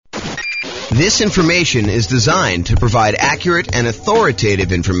This information is designed to provide accurate and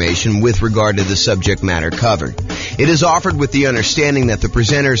authoritative information with regard to the subject matter covered. It is offered with the understanding that the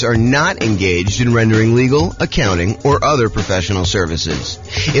presenters are not engaged in rendering legal, accounting, or other professional services.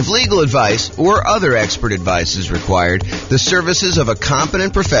 If legal advice or other expert advice is required, the services of a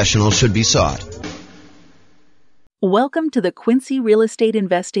competent professional should be sought. Welcome to the Quincy Real Estate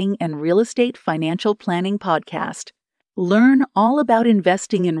Investing and Real Estate Financial Planning Podcast. Learn all about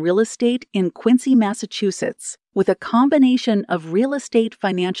investing in real estate in Quincy, Massachusetts, with a combination of real estate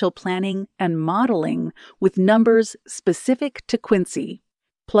financial planning and modeling with numbers specific to Quincy,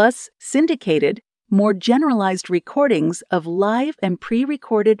 plus syndicated, more generalized recordings of live and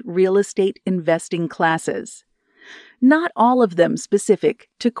pre-recorded real estate investing classes. Not all of them specific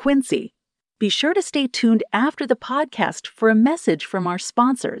to Quincy. Be sure to stay tuned after the podcast for a message from our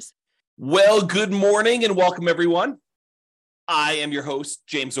sponsors. Well, good morning and welcome, everyone. I am your host,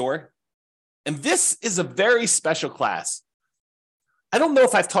 James Orr, and this is a very special class. I don't know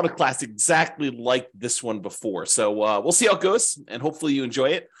if I've taught a class exactly like this one before, so we'll see how it goes, and hopefully you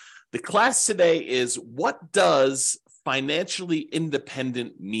enjoy it. The class today is, what does financially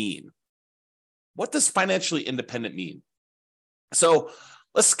independent mean? What does financially independent mean? So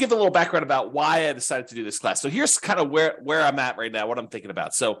let's give a little background about why I decided to do this class. So here's kind of where I'm at right now, what I'm thinking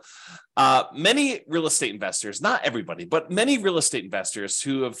about. So many real estate investors, not everybody, but many real estate investors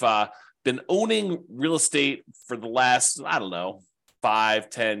who have been owning real estate for the last,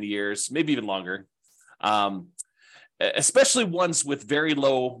 5-10 years, maybe even longer, especially ones with very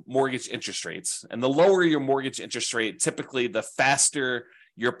low mortgage interest rates. And the lower your mortgage interest rate, typically the faster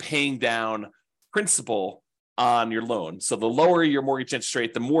you're paying down principal on your loan. So the lower your mortgage interest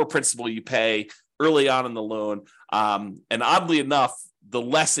rate, the more principal you pay early on in the loan. And oddly enough, the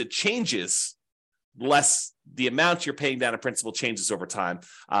less it changes, less the amount you're paying down in principal changes over time.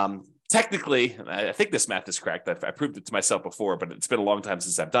 Technically, I think this math is correct. I proved it to myself before, but it's been a long time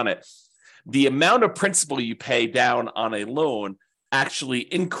since I've done it. The amount of principal you pay down on a loan actually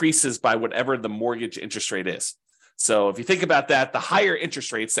increases by whatever the mortgage interest rate is. So if you think about that, the higher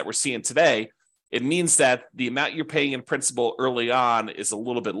interest rates that we're seeing today, it means that the amount you're paying in principal early on is a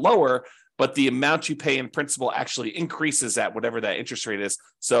little bit lower, but the amount you pay in principal actually increases at whatever that interest rate is.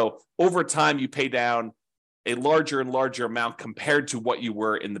 So over time, you pay down a larger and larger amount compared to what you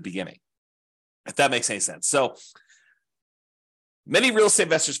were in the beginning, if that makes any sense. So many real estate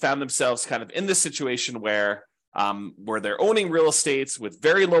investors found themselves kind of in this situation where they're owning real estates with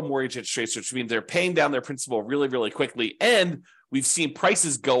very low mortgage interest rates, which means they're paying down their principal really, really quickly. And we've seen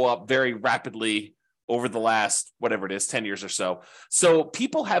prices go up very rapidly over the last, 10 years or so. So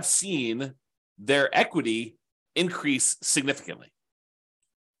people have seen their equity increase significantly.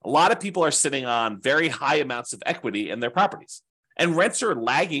 A lot of people are sitting on very high amounts of equity in their properties, and rents are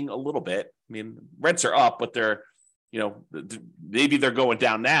lagging a little bit. I mean, rents are up, but they're, maybe they're going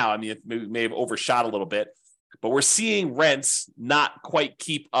down now. I mean, it may have overshot a little bit, but we're seeing rents not quite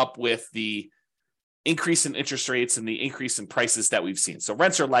keep up with the increase in interest rates and the increase in prices that we've seen. So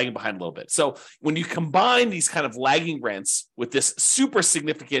rents are lagging behind a little bit. So when you combine these kind of lagging rents with this super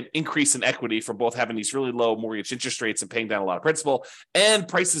significant increase in equity from both having these really low mortgage interest rates and paying down a lot of principal and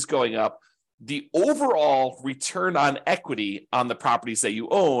prices going up, the overall return on equity on the properties that you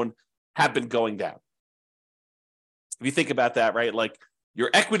own have been going down. If you think about that, right? Like, your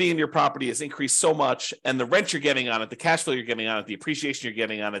equity in your property has increased so much, and the rent you're getting on it, the cash flow you're getting on it, the appreciation you're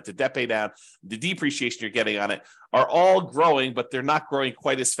getting on it, the debt pay down, the depreciation you're getting on it are all growing, but they're not growing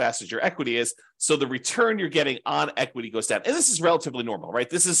quite as fast as your equity is. So the return you're getting on equity goes down. And this is relatively normal, right?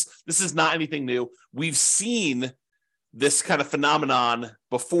 This is not anything new. We've seen this kind of phenomenon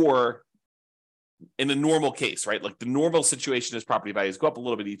before in a normal case, right? Like, the normal situation is property values go up a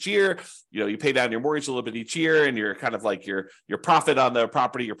little bit each year. You pay down your mortgage a little bit each year, and you're kind of like your profit on the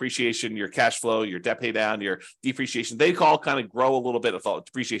property, your appreciation, your cash flow, your debt pay down, your depreciation, they all kind of grow a little bit. If all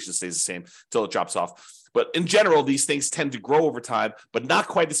depreciation stays the same until it drops off. But in general, these things tend to grow over time, but not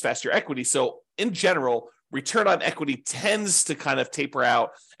quite as fast as your equity. So in general, return on equity tends to kind of taper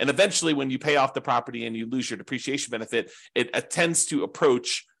out. And eventually, when you pay off the property and you lose your depreciation benefit, it tends to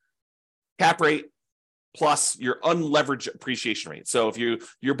approach cap rate plus your unleveraged appreciation rate. So if you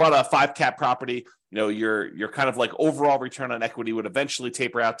bought a 5 cap property, your kind of like overall return on equity would eventually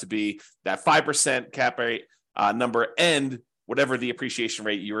taper out to be that 5% cap rate number, and whatever the appreciation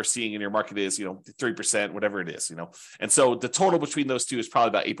rate you are seeing in your market is, 3%, whatever it is, And so the total between those two is probably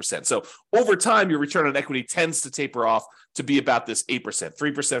about 8%. So over time, your return on equity tends to taper off to be about this 8%,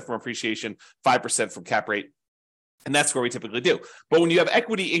 3% from appreciation, 5% from cap rate. And that's where we typically do. But when you have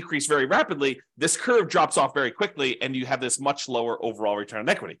equity increase very rapidly, this curve drops off very quickly and you have this much lower overall return on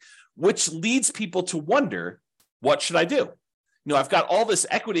equity, which leads people to wonder, what should I do? I've got all this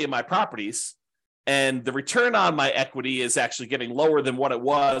equity in my properties and the return on my equity is actually getting lower than what it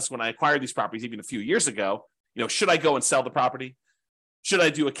was when I acquired these properties even a few years ago. Should I go and sell the property? Should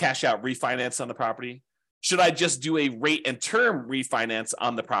I do a cash out refinance on the property? Should I just do a rate and term refinance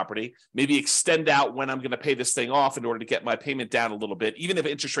on the property? Maybe extend out when I'm going to pay this thing off in order to get my payment down a little bit. Even if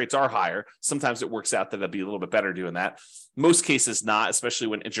interest rates are higher, sometimes it works out that it'll be a little bit better doing that. Most cases not, especially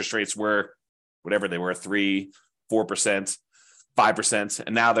when interest rates were whatever they were, 3%, 4%, 5%,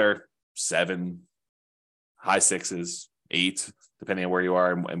 and now they're 7%, high 6s, 8%, depending on where you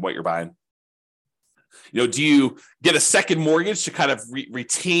are and what you're buying. Do you get a second mortgage to kind of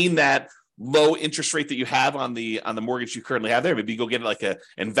retain that low interest rate that you have on the mortgage you currently have there? Maybe you go get like a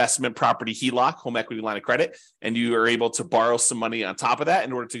investment property HELOC, home equity line of credit, and you are able to borrow some money on top of that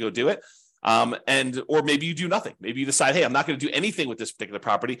in order to go do it. Or maybe you do nothing. Maybe you decide, hey, I'm not going to do anything with this particular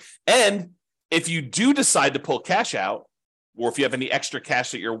property. And if you do decide to pull cash out, or if you have any extra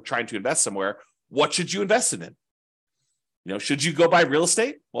cash that you're trying to invest somewhere, what should you invest it in? Should you go buy real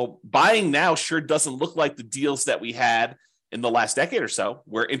estate? Well, buying now sure doesn't look like the deals that we had in the last decade or so,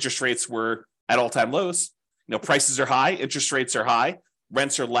 where interest rates were at all-time lows. Prices are high, interest rates are high,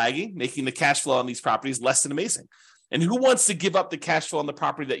 rents are lagging, making the cash flow on these properties less than amazing. And who wants to give up the cash flow on the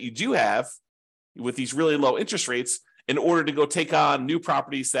property that you do have with these really low interest rates in order to go take on new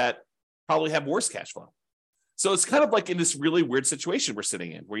properties that probably have worse cash flow? So it's kind of like in this really weird situation we're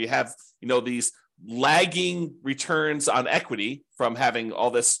sitting in, where you have, these lagging returns on equity from having all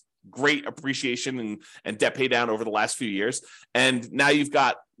this great appreciation and debt pay down over the last few years. And now you've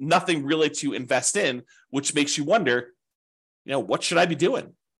got nothing really to invest in, which makes you wonder, what should I be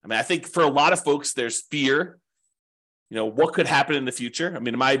doing? I think for a lot of folks, there's fear. What could happen in the future?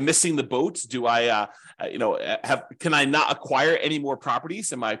 Am I missing the boat? Do I, can I not acquire any more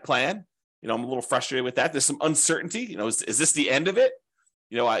properties in my plan? I'm a little frustrated with that. There's some uncertainty. Is this the end of it?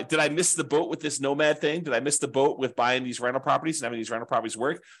 Did I miss the boat with this nomad thing? Did I miss the boat with buying these rental properties and having these rental properties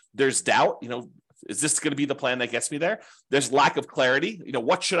work? There's doubt. Is this going to be the plan that gets me there? There's lack of clarity.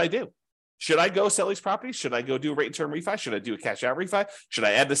 What should I do? Should I go sell these properties? Should I go do a rate and term refi? Should I do a cash out refi? Should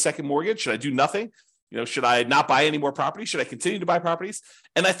I add the second mortgage? Should I do nothing? Should I not buy any more properties? Should I continue to buy properties?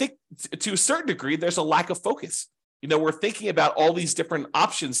 And I think to a certain degree, there's a lack of focus. We're thinking about all these different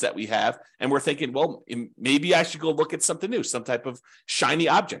options that we have, and we're thinking, well, maybe I should go look at something new, some type of shiny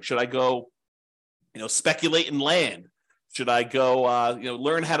object. Should I go, speculate in land? Should I go,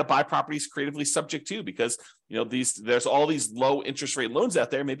 learn how to buy properties creatively subject to? Because, there's all these low interest rate loans out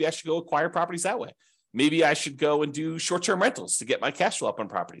there. Maybe I should go acquire properties that way. Maybe I should go and do short-term rentals to get my cash flow up on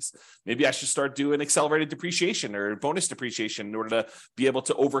properties. Maybe I should start doing accelerated depreciation or bonus depreciation in order to be able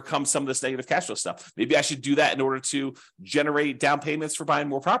to overcome some of this negative cash flow stuff. Maybe I should do that in order to generate down payments for buying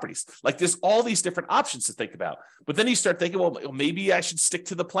more properties. Like there's all these different options to think about. But then you start thinking, well, maybe I should stick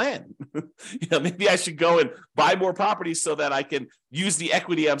to the plan. Maybe I should go and buy more properties so that I can use the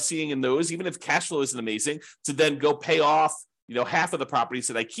equity I'm seeing in those, even if cash flow isn't amazing, to then go pay off, half of the properties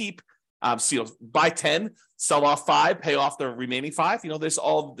that I keep. Buy 10, sell off 5, pay off the remaining 5.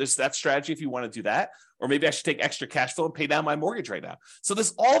 There's that strategy if you want to do that. Or maybe I should take extra cash flow and pay down my mortgage right now. So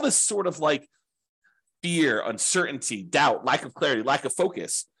there's all this sort of like fear, uncertainty, doubt, lack of clarity, lack of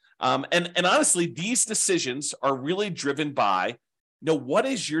focus. And honestly, these decisions are really driven by, what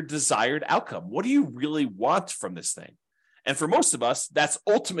is your desired outcome? What do you really want from this thing? And for most of us, that's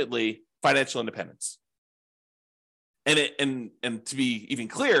ultimately financial independence. And to be even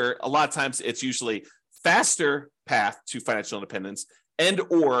clearer, a lot of times it's usually faster path to financial independence and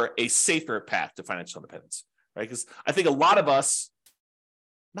or a safer path to financial independence, right? Because I think a lot of us,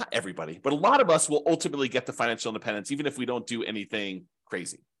 not everybody, but a lot of us will ultimately get to financial independence, even if we don't do anything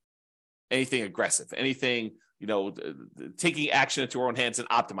crazy, anything aggressive, anything, taking action into our own hands and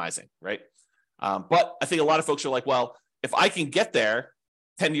optimizing, right? But I think a lot of folks are like, well, if I can get there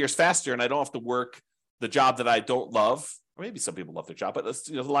 10 years faster and I don't have to work the job that I don't love, or maybe some people love their job, but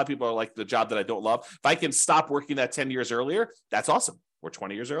a lot of people are like the job that I don't love. If I can stop working that 10 years earlier, that's awesome. Or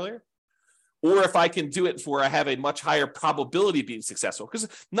 20 years earlier. Or if I can do it where I have a much higher probability of being successful, because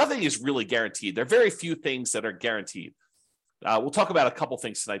nothing is really guaranteed. There are very few things that are guaranteed. We'll talk about a couple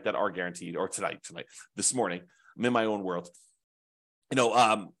things tonight that are guaranteed, or this morning. I'm in my own world. There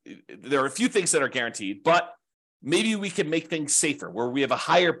are a few things that are guaranteed, but maybe we can make things safer where we have a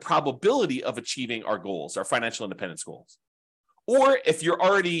higher probability of achieving our goals, our financial independence goals. Or if you're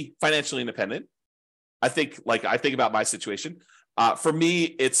already financially independent, I think about my situation. For me,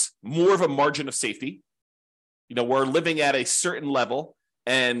 it's more of a margin of safety. we're living at a certain level.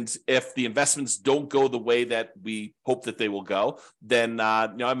 And if the investments don't go the way that we hope that they will go, then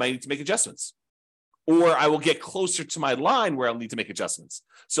I might need to make adjustments. Or I will get closer to my line where I'll need to make adjustments.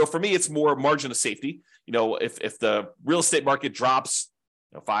 So for me, it's more margin of safety. If the real estate market drops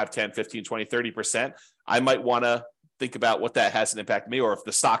 5, 10, 15, 20, 30%, I might want to think about what that has an impact on me. Or if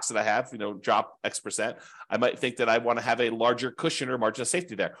the stocks that I have, drop X percent, I might think that I want to have a larger cushion or margin of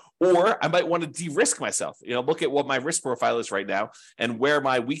safety there. Or I might want to de-risk myself, look at what my risk profile is right now and where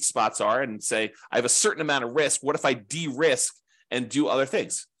my weak spots are and say, I have a certain amount of risk. What if I de-risk and do other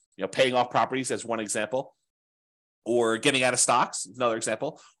things? Paying off properties as one example, or getting out of stocks is another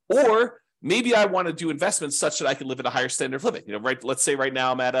example. Or maybe I want to do investments such that I can live at a higher standard of living. Right? Let's say right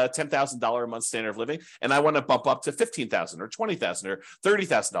now I'm at a $10,000 a month standard of living, and I want to bump up to $15,000 or $20,000 or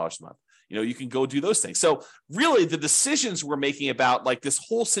 $30,000 a month. You can go do those things. So really, the decisions we're making about like this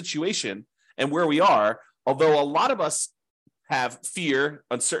whole situation and where we are, although a lot of us have fear,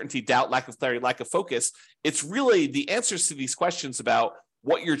 uncertainty, doubt, lack of clarity, lack of focus, it's really the answers to these questions about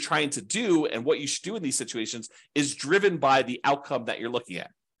what you're trying to do and what you should do in these situations is driven by the outcome that you're looking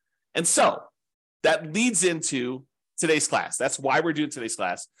at. And so that leads into today's class. That's why we're doing today's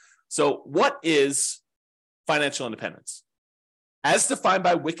class. So what is financial independence? As defined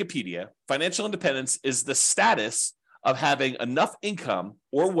by Wikipedia, financial independence is the status of having enough income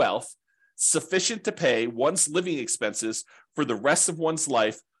or wealth sufficient to pay one's living expenses for the rest of one's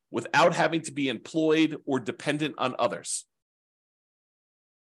life without having to be employed or dependent on others.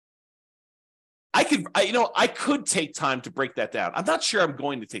 I could take time to break that down. I'm not sure I'm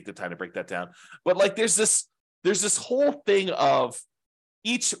going to take the time to break that down, but like there's this whole thing of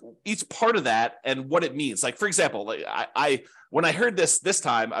each part of that and what it means. Like, for example, like I when I heard this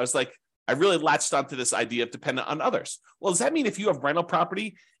time, I was like, I really latched onto this idea of dependent on others. Well, does that mean if you have rental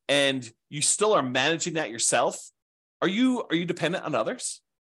property and you still are managing that yourself, are you dependent on others?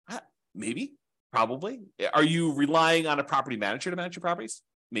 Maybe, probably. Are you relying on a property manager to manage your properties?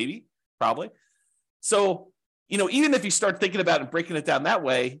 Maybe, probably. So, even if you start thinking about it and breaking it down that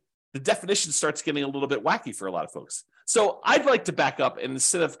way, the definition starts getting a little bit wacky for a lot of folks. So I'd like to back up, and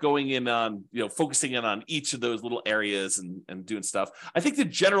instead of going in on, focusing in on each of those little areas and doing stuff, I think the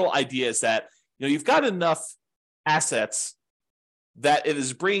general idea is that, you've got enough assets that it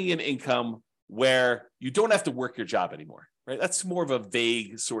is bringing in income where you don't have to work your job anymore, right? That's more of a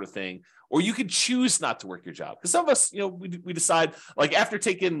vague sort of thing. Or you could choose not to work your job. Because some of us, we decide, like after I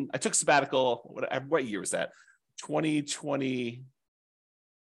took sabbatical, what year was that?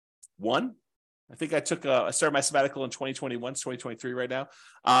 2021? I think I started my sabbatical in 2021, it's 2023 right now.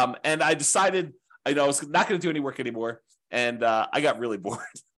 And I decided, I was not going to do any work anymore. And I got really bored,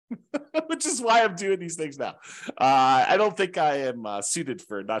 which is why I'm doing these things now. I don't think I am suited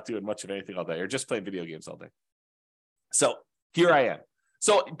for not doing much of anything all day or just playing video games all day. So here I am.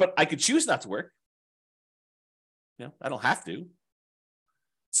 So, but I could choose not to work. I don't have to.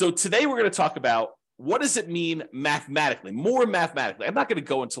 So today we're going to talk about what does it mean mathematically, more mathematically. I'm not going to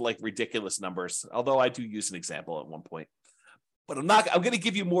go into like ridiculous numbers, although I do use an example at one point. But I'm going to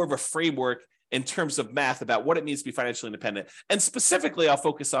give you more of a framework in terms of math about what it means to be financially independent. And specifically, I'll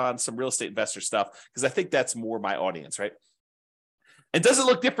focus on some real estate investor stuff because I think that's more my audience, right? And does it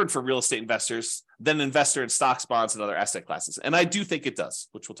look different for real estate investors than an investor in stocks, bonds, and other asset classes? And I do think it does,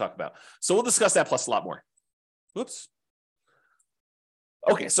 which we'll talk about. So we'll discuss that plus a lot more. Whoops.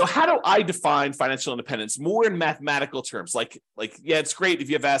 Okay, so how do I define financial independence more in mathematical terms? Like, yeah, it's great if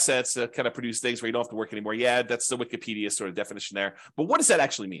you have assets that kind of produce things where you don't have to work anymore. Yeah, that's the Wikipedia sort of definition there. But what does that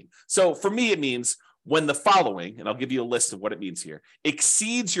actually mean? So for me, it means when the following, and I'll give you a list of what it means here,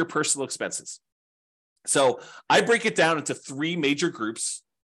 exceeds your personal expenses. So I break it down into three major groups.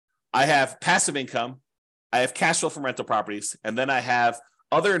 I have passive income, I have cash flow from rental properties, and then I have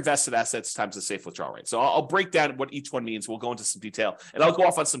other invested assets times the safe withdrawal rate. So I'll break down what each one means. We'll go into some detail, and I'll go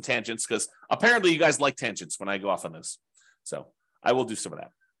off on some tangents because apparently you guys like tangents when I go off on this. So I will do some of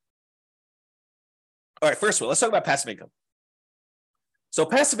that. All right, first of all, let's talk about passive income. So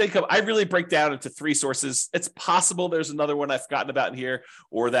passive income, I really break down into three sources. It's possible there's another one I've forgotten about in here,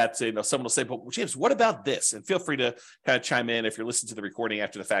 or that someone will say, "But James, what about this?" And feel free to kind of chime in if you're listening to the recording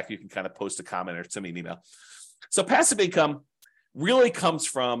after the fact. You can kind of post a comment or send me an email. So passive income really comes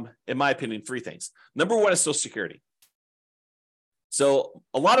from, in my opinion, three things. Number one is Social Security. So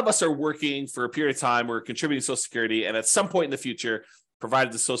a lot of us are working for a period of time, we're contributing to Social Security, and at some point in the future,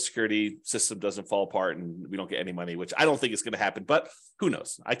 provided the Social Security system doesn't fall apart and we don't get any money, which I don't think is going to happen, but who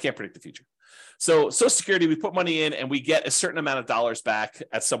knows? I can't predict the future. So Social Security, we put money in and we get a certain amount of dollars back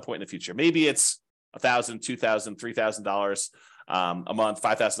at some point in the future. Maybe it's $1,000, $2,000, $3,000. a month,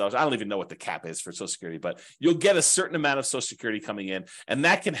 $5,000. I don't even know what the cap is for Social Security, but you'll get a certain amount of Social Security coming in, and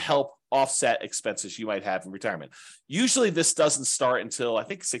that can help offset expenses you might have in retirement. Usually this doesn't start until I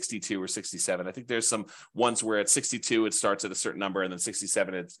think 62 or 67. I think there's some ones where at 62 it starts at a certain number, and then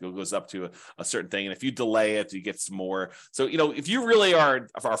 67 it goes up to a certain thing. And if you delay it, you get some more. So, if you really are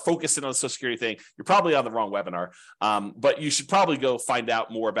focusing on the Social Security thing, you're probably on the wrong webinar. But you should probably go find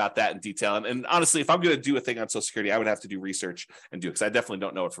out more about that in detail. And honestly, if I'm going to do a thing on Social Security, I would have to do research and do it, because I definitely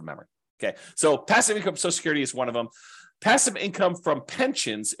don't know it from memory. Okay, so passive income Social Security is one of them. Passive income from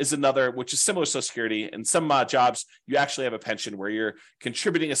pensions is another, which is similar to Social Security. In some jobs, you actually have a pension where you're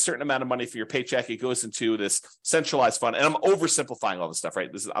contributing a certain amount of money for your paycheck. It goes into this centralized fund. And I'm oversimplifying all this stuff,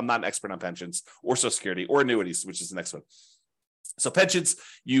 right? I'm not an expert on pensions or Social Security or annuities, which is the next one. So pensions,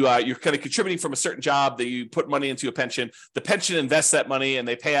 you're kind of contributing from a certain job that you put money into a pension. The pension invests that money and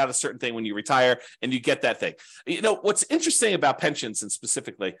they pay out a certain thing when you retire, and you get that thing. What's interesting about pensions, and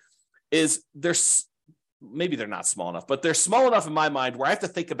specifically, is maybe they're not small enough, but they're small enough in my mind where I have to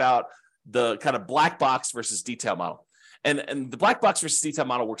think about the kind of black box versus detail model. And the black box versus detail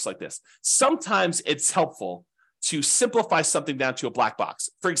model works like this. Sometimes it's helpful to simplify something down to a black box.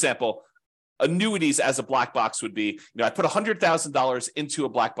 For example, annuities as a black box would be, I put $100,000 into a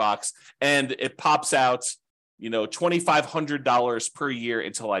black box and it pops out, $2,500 per year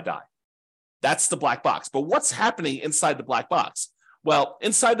until I die. That's the black box. But what's happening inside the black box? Well,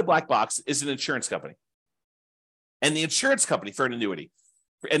 inside the black box is an insurance company. And the insurance company for an annuity,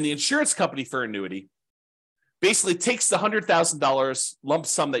 basically takes the $100,000 lump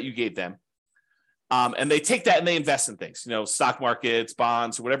sum that you gave them, and they take that and they invest in things, stock markets,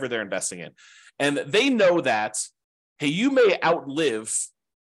 bonds, whatever they're investing in. And they know that, hey, you may outlive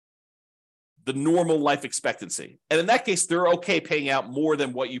the normal life expectancy. And in that case, they're okay paying out more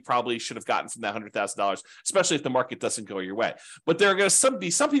than what you probably should have gotten from that $100,000, especially if the market doesn't go your way. But there are going to be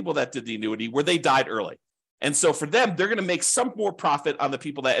some people that did the annuity where they died early. And so for them, they're going to make some more profit on the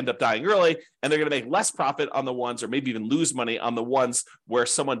people that end up dying early, and they're going to make less profit on the ones, or maybe even lose money on the ones where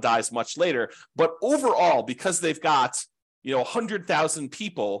someone dies much later. But overall, because they've got, 100,000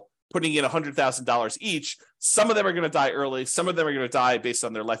 people putting in $100,000 each, some of them are going to die early. Some of them are going to die based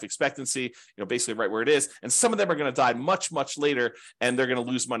on their life expectancy, basically right where it is. And some of them are going to die much, much later, and they're going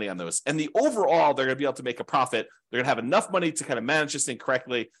to lose money on those. And the overall, they're going to be able to make a profit. They're going to have enough money to kind of manage this thing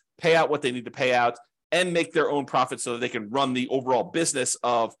correctly, pay out what they need to pay out, and make their own profit so that they can run the overall business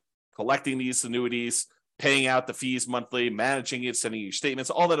of collecting these annuities, paying out the fees monthly, managing it, sending you statements,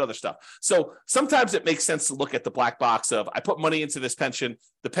 all that other stuff. So sometimes it makes sense to look at the black box of, I put money into this pension,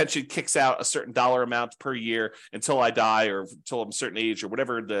 the pension kicks out a certain dollar amount per year until I die, or until I'm a certain age, or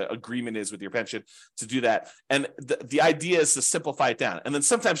whatever the agreement is with your pension to do that. And the idea is to simplify it down. And then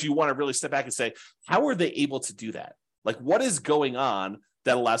sometimes you want to really step back and say, how are they able to do that? Like, what is going on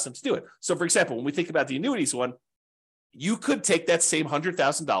that allows them to do it? So for example, when we think about the annuities one, you could take that same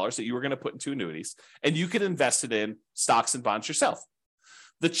 $100,000 that you were going to put into annuities, and you could invest it in stocks and bonds yourself.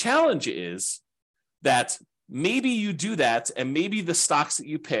 The challenge is that maybe you do that, and maybe the stocks that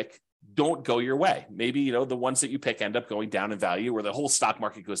you pick don't go your way. Maybe, the ones that you pick end up going down in value, or the whole stock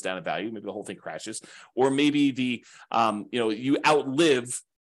market goes down in value. Maybe the whole thing crashes, or maybe you outlive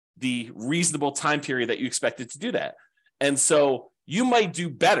the reasonable time period that you expected to do that. And so you might do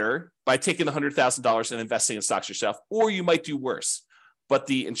better by taking the $100,000 and investing in stocks yourself, or you might do worse. But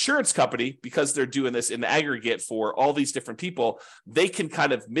the insurance company, because they're doing this in the aggregate for all these different people, they can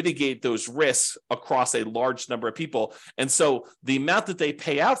kind of mitigate those risks across a large number of people. And so the amount that they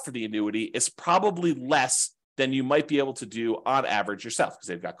pay out for the annuity is probably less than you might be able to do on average yourself, because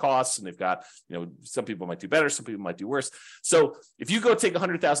they've got costs and they've got, some people might do better, some people might do worse. So if you go take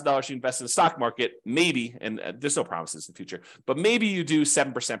 $100,000, you invest in the stock market, maybe, and there's no promises in the future, but maybe you do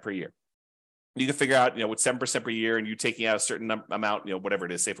 7% per year. You can figure out, with 7% per year, and you taking out a certain amount, whatever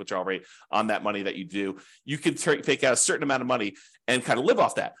it is, safe withdrawal rate on that money that you do, you can take out a certain amount of money and kind of live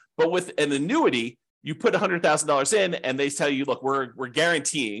off that. But with an annuity, you put $100,000 in, and they tell you, look, we're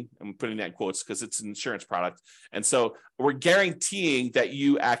guaranteeing, I'm putting that in quotes because it's an insurance product. And so we're guaranteeing that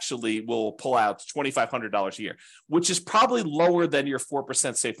you actually will pull out $2,500 a year, which is probably lower than your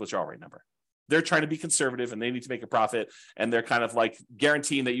 4% safe withdrawal rate number. They're trying to be conservative, and they need to make a profit. And they're kind of like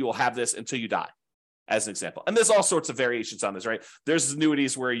guaranteeing that you will have this until you die. as an example. And there's all sorts of variations on this, right? There's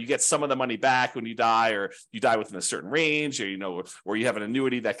annuities where you get some of the money back when you die, or you die within a certain range, or, or you have an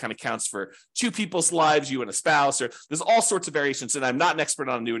annuity that kind of counts for two people's lives, you and a spouse, or there's all sorts of variations. And I'm not an expert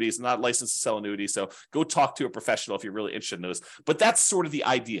on annuities. I'm not licensed to sell annuities. So go talk to a professional if you're really interested in those. But that's sort of the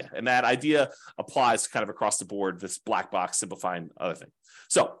idea. And that idea applies kind of across the board, this black box simplifying other thing.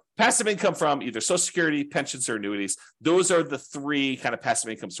 So passive income from either Social Security, pensions, or annuities. Those are the three kind of passive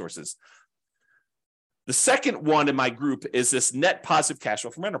income sources. The second one in my group is this net positive cash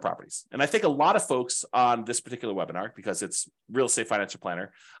flow from rental properties. And I think a lot of folks on this particular webinar, because it's Real Estate Financial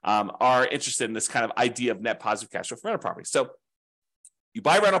Planner, are interested in this kind of idea of net positive cash flow from rental properties. So you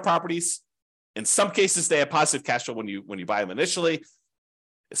buy rental properties. In some cases, they have positive cash flow when you buy them initially,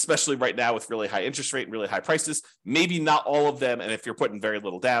 especially right now with really high interest rate and really high prices. Maybe not all of them, and if you're putting very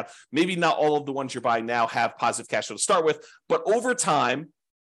little down, maybe not all of the ones you're buying now have positive cash flow to start with. But over time,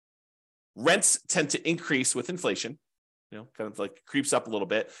 rents tend to increase with inflation, kind of like creeps up a little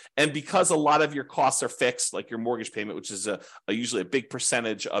bit. And because a lot of your costs are fixed, like your mortgage payment, which is usually a big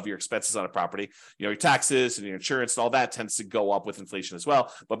percentage of your expenses on a property, your taxes and your insurance and all that tends to go up with inflation as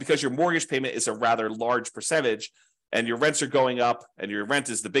well. But because your mortgage payment is a rather large percentage and your rents are going up and your rent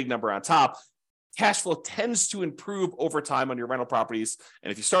is the big number on top, cash flow tends to improve over time on your rental properties.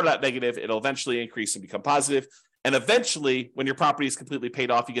 And if you start out negative, it'll eventually increase and become positive. And eventually, when your property is completely paid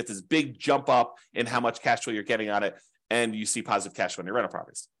off, you get this big jump up in how much cash flow you're getting on it, and you see positive cash flow on your rental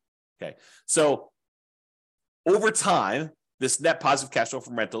properties. Okay, so over time, this net positive cash flow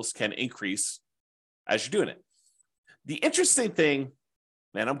from rentals can increase as you're doing it. The interesting thing,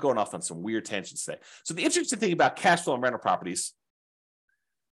 man, I'm going off on some weird tangents today. So the interesting thing about cash flow and rental properties,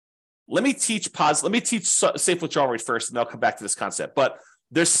 let me teach safe withdrawal rate first, and I'll come back to this concept. But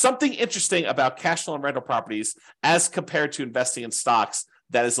there's something interesting about cash flow and rental properties as compared to investing in stocks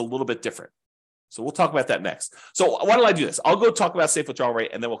that is a little bit different. So we'll talk about that next. So why don't I do this? I'll go talk about safe withdrawal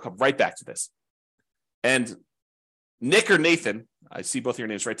rate, and then we'll come right back to this. And Nick or Nathan, I see both of your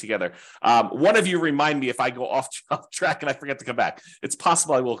names right together. One of you remind me if I go off track and I forget to come back. It's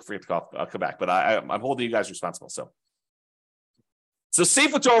possible I will forget to come back, but I'm holding you guys responsible. So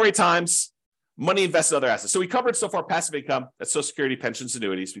safe withdrawal rate times money invested in other assets. So we covered so far passive income, that's Social Security, pensions,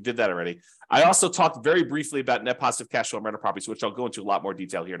 annuities. We did that already. I also talked very briefly about net positive cash flow and rental properties, which I'll go into a lot more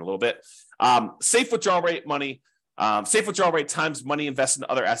detail here in a little bit. Safe withdrawal rate money, safe withdrawal rate times money invested in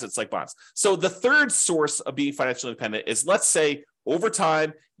other assets like bonds. So the third source of being financially independent is, let's say over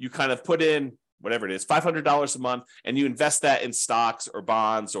time, you kind of put in whatever it is, $500 a month, and you invest that in stocks or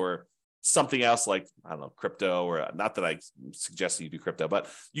bonds or something else like, I don't know, crypto, or not that I suggest that you do crypto, but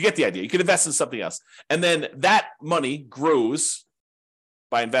you get the idea. You could invest in something else. And then that money grows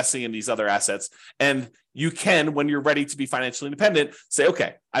by investing in these other assets. And you can, when you're ready to be financially independent, say,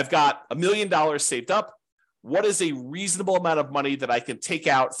 okay, I've got $1 million saved up. What is a reasonable amount of money that I can take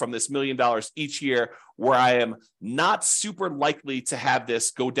out from this $1 million each year where I am not super likely to have this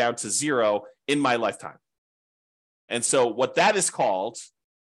go down to zero in my lifetime? And so what that is called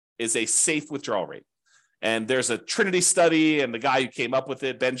is a safe withdrawal rate. And there's a Trinity study, and the guy who came up with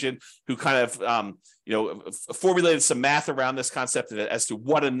it, Benjamin, who kind of formulated some math around this concept as to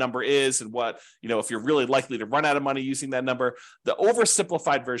what a number is and what, if you're really likely to run out of money using that number. The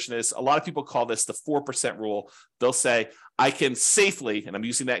oversimplified version is, a lot of people call this the 4% rule. They'll say, I can safely, and I'm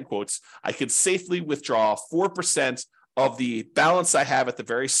using that in quotes, I can safely withdraw 4% of the balance I have at the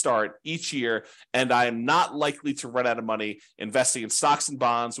very start each year, and I am not likely to run out of money investing in stocks and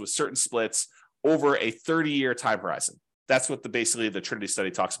bonds with certain splits over a 30-year time horizon. That's what basically the Trinity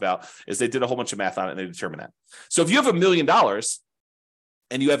study talks about, is they did a whole bunch of math on it and they determined that. So if you have $1 million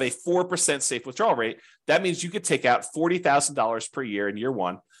and you have a 4% safe withdrawal rate, that means you could take out $40,000 per year in year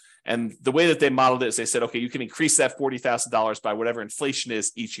one. And the way that they modeled it is they said, okay, you can increase that $40,000 by whatever inflation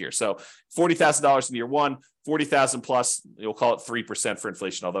is each year. So $40,000 in year one, 40,000 plus, you'll call it 3% for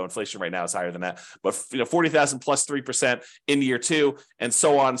inflation, although inflation right now is higher than that. But 40,000 plus 3% in year two, and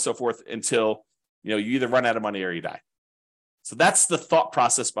so on and so forth until you either run out of money or you die. So that's the thought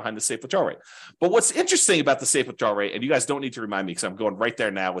process behind the safe withdrawal rate. But what's interesting about the safe withdrawal rate, and you guys don't need to remind me because I'm going right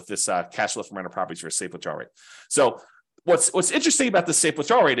there now with this cash flow from rental properties for a safe withdrawal rate. So what's interesting about the safe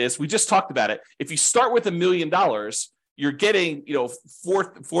withdrawal rate is, we just talked about it. If you start with $1 million, you're getting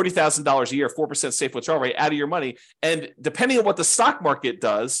 $40,000 a year, 4% safe withdrawal rate out of your money. And depending on what the stock market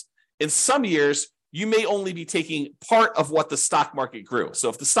does, in some years you may only be taking part of what the stock market grew. So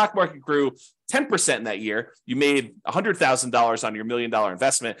if the stock market grew 10% in that year, you made $100,000 on your $1 million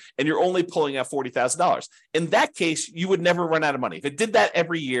investment, and you're only pulling out $40,000. In that case, you would never run out of money. If it did that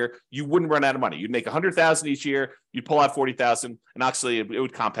every year, you wouldn't run out of money. You'd make $100,000 each year, you'd pull out $40,000, and actually it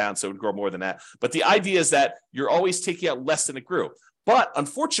would compound, so it would grow more than that. But the idea is that you're always taking out less than it grew. But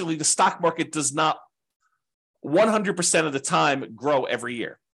unfortunately, the stock market does not 100% of the time grow every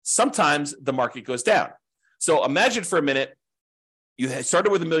year. Sometimes the market goes down. So imagine for a minute, you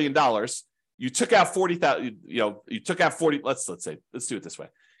started with $1 million. You took out 40,000, you took out 40, let's do it this way.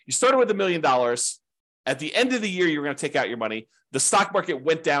 You started with $1 million. At the end of the year, you're going to take out your money. The stock market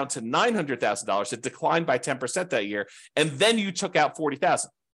went down to $900,000. It declined by 10% that year. And then you took out 40,000.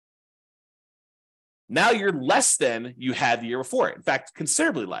 Now you're less than you had the year before. In fact,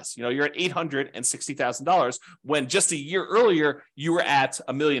 considerably less. You're at $860,000 when just a year earlier, you were at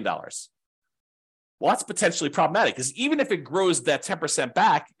 $1 million. Well, that's potentially problematic because even if it grows that 10%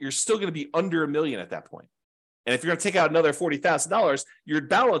 back, you're still going to be under $1 million at that point. And if you're going to take out another $40,000, your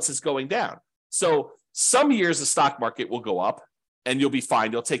balance is going down. So some years the stock market will go up and you'll be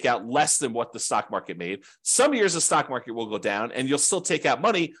fine. You'll take out less than what the stock market made. Some years the stock market will go down and you'll still take out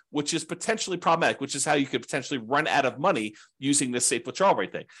money, which is potentially problematic, which is how you could potentially run out of money using this safe withdrawal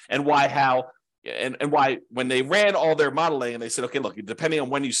rate thing. And why when they ran all their modeling and they said, okay, look, depending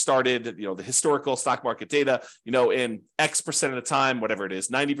on when you started, the historical stock market data, in X percent of the time, whatever it is,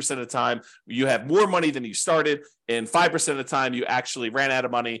 90% of the time, you have more money than you started. In 5% of the time, you actually ran out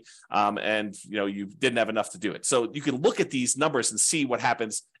of money and you didn't have enough to do it. So you can look at these numbers and see what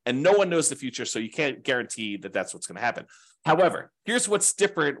happens, and no one knows the future, so you can't guarantee that that's what's going to happen. However, here's what's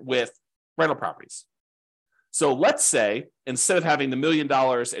different with rental properties. So let's say instead of having the $1 million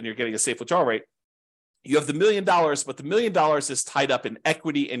and you're getting a safe withdrawal rate, you have the $1 million, but the $1 million is tied up in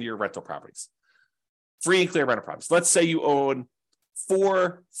equity in your rental properties, free and clear rental properties. Let's say you own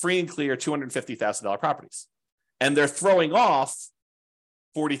 4 free and clear $250,000 properties, and they're throwing off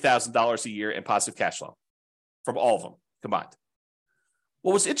 $40,000 a year in positive cash flow from all of them combined.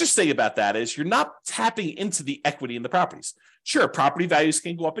 Well, what's interesting about that is you're not tapping into the equity in the properties. Sure, property values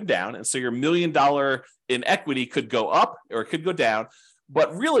can go up and down, and so your $1 million in equity could go up or it could go down.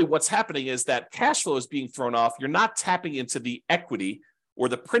 But really what's happening is that cash flow is being thrown off. You're not tapping into the equity or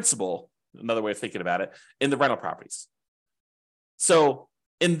the principal, another way of thinking about it, in the rental properties. So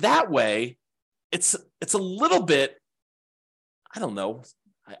in that way, it's a little bit, I don't know,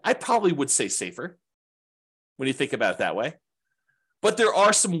 I probably would say safer when you think about it that way. But there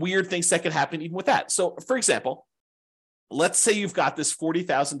are some weird things that can happen even with that. So for example, let's say you've got this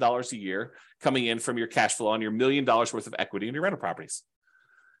 $40,000 a year coming in from your cash flow on your $1 million worth of equity in your rental properties.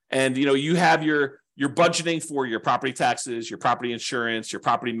 And you have your budgeting for your property taxes, your property insurance, your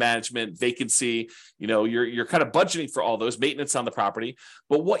property management, vacancy, you're kind of budgeting for all those, maintenance on the property.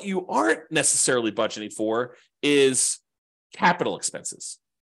 But what you aren't necessarily budgeting for is capital expenses.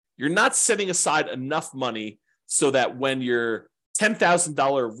 You're not setting aside enough money so that when your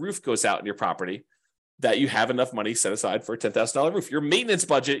 $10,000 roof goes out in your property, that you have enough money set aside for a $10,000 roof. Your maintenance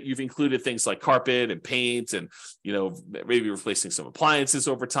budget, you've included things like carpet and paint and, maybe replacing some appliances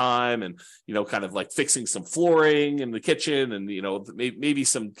over time and, kind of like fixing some flooring in the kitchen and, maybe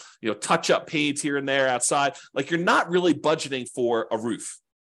some, touch-up paint here and there outside. Like you're not really budgeting for a roof.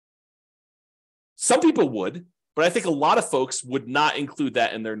 Some people would, but I think a lot of folks would not include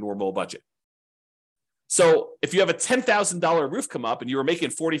that in their normal budget. So if you have a $10,000 roof come up and you were making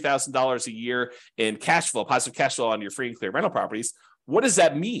 $40,000 a year in cash flow, positive cash flow on your free and clear rental properties, what does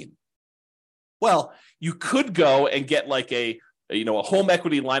that mean? Well, you could go and get like a home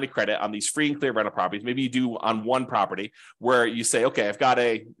equity line of credit on these free and clear rental properties. Maybe you do on one property where you say, okay,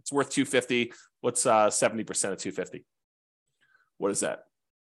 it's worth $250. What's 70% of $250? What is that?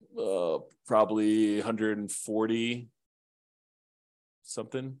 Probably 140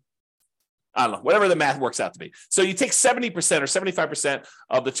 something. I don't know, whatever the math works out to be. So you take 70% or 75%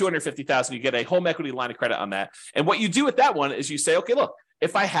 of the $250,000, you get a home equity line of credit on that. And what you do with that one is you say, okay, look,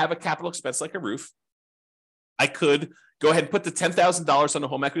 if I have a capital expense like a roof, I could go ahead and put the $10,000 on the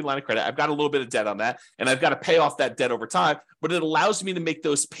home equity line of credit. I've got a little bit of debt on that, and I've got to pay off that debt over time, but it allows me to make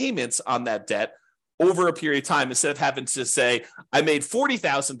those payments on that debt over a period of time instead of having to say, I made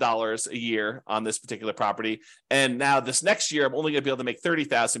 $40,000 a year on this particular property, and now this next year I'm only going to be able to make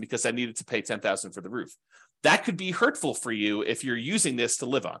 $30,000 because I needed to pay $10,000 for the roof. That could be hurtful for you if you're using this to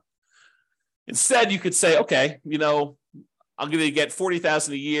live on. Instead, you could say, okay, I'm going to get $40,000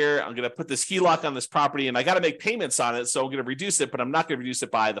 a year. I'm going to put this HELOC on this property, and I got to make payments on it, so I'm going to reduce it, but I'm not going to reduce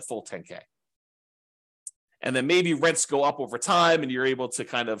it by the full $10K. And then maybe rents go up over time, and you're able to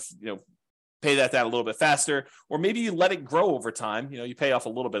kind of, pay that down a little bit faster, or maybe you let it grow over time. You pay off a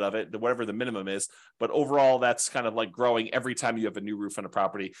little bit of it, whatever the minimum is, but overall that's kind of like growing every time you have a new roof on a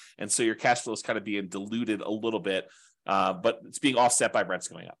property. And so your cash flow is kind of being diluted a little bit, but it's being offset by rents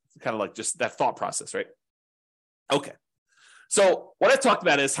going up. It's kind of like just that thought process, right? Okay. So what I talked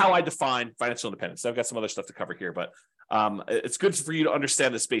about is how I define financial independence. I've got some other stuff to cover here, but it's good for you to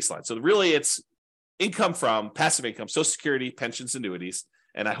understand this baseline. So really it's income from passive income, Social Security, pensions, annuities.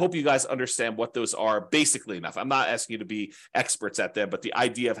 And I hope you guys understand what those are basically enough. I'm not asking you to be experts at them, but the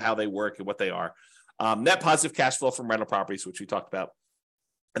idea of how they work and what they are. Net positive cash flow from rental properties, which we talked about.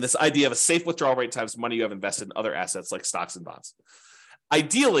 And this idea of a safe withdrawal rate times money you have invested in other assets like stocks and bonds.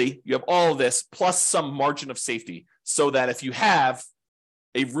 Ideally, you have all of this plus some margin of safety so that if you have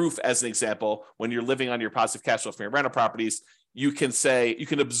a roof, as an example, when you're living on your positive cash flow from your rental properties, you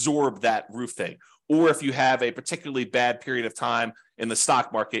can absorb that roof thing. Or if you have a particularly bad period of time in the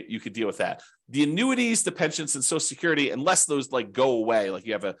stock market, you could deal with that. The annuities, the pensions, and Social Security, unless those like go away, like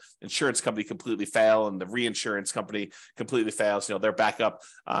you have an insurance company completely fail and the reinsurance company completely fails, their backup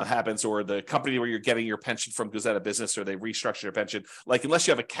happens, or the company where you're getting your pension from goes out of business, or they restructure your pension. Like unless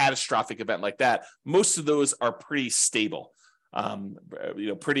you have a catastrophic event like that, most of those are pretty stable.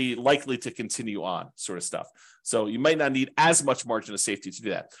 Pretty likely to continue on sort of stuff. So you might not need as much margin of safety to do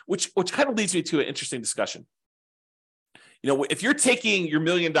that, which kind of leads me to an interesting discussion. If you're taking your $1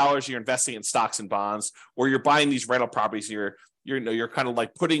 million, you're investing in stocks and bonds, or you're buying these rental properties, you're kind of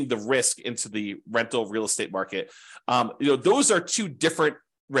like putting the risk into the rental real estate market. Those are two different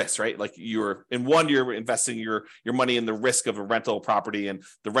risks, right? Like you're investing your money in the risk of a rental property and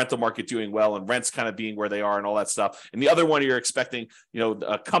the rental market doing well and rents kind of being where they are and all that stuff. And the other one, you're expecting,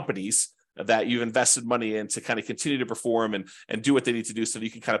 companies that you've invested money in to kind of continue to perform and do what they need to do so that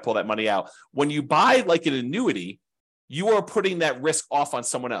you can kind of pull that money out. When you buy like an annuity, you are putting that risk off on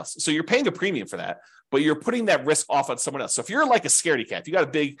someone else. So you're paying a premium for that, but you're putting that risk off on someone else. So if you're like a scaredy cat, you got a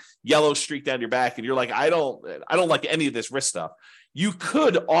big yellow streak down your back and you're like, I don't like any of this risk stuff. You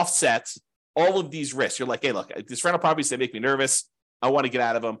could offset all of these risks. You're like, hey, look, these rental properties, they make me nervous. I want to get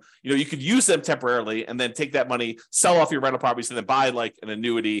out of them. You could use them temporarily and then take that money, sell off your rental properties, and then buy like an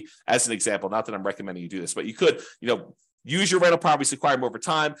annuity as an example. Not that I'm recommending you do this, but you could, use your rental properties to acquire them over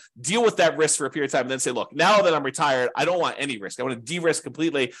time, deal with that risk for a period of time, and then say, look, now that I'm retired, I don't want any risk. I want to de-risk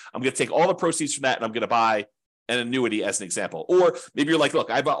completely. I'm going to take all the proceeds from that and I'm going to buy an annuity as an example. Or maybe you're like,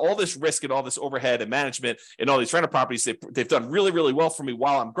 look, I bought all this risk and all this overhead and management and all these rental properties. They've done really, really well for me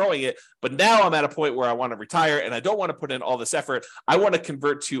while I'm growing it. But now I'm at a point where I want to retire and I don't want to put in all this effort. I want to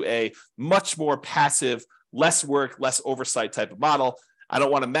convert to a much more passive, less work, less oversight type of model. I don't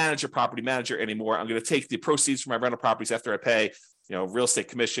want to manage a property manager anymore. I'm going to take the proceeds from my rental properties after I pay, real estate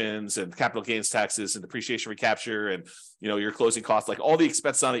commissions and capital gains taxes and depreciation recapture and, your closing costs, like all the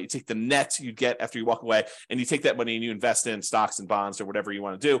expenses on it. You take the net you get after you walk away and you take that money and you invest in stocks and bonds or whatever you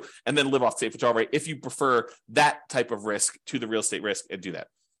want to do, and then live off safe withdrawal rate if you prefer that type of risk to the real estate risk and do that.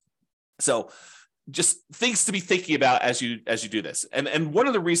 So just things to be thinking about as you do this. And one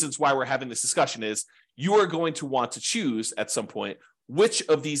of the reasons why we're having this discussion is you are going to want to choose at some point which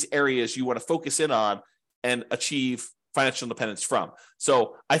of these areas you want to focus in on and achieve financial independence from.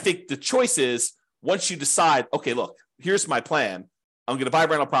 So I think the choice is once you decide, okay, look, here's my plan. I'm going to buy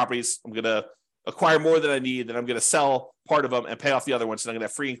rental properties. I'm going to acquire more than I need. Then I'm going to sell part of them and pay off the other ones. And I'm going to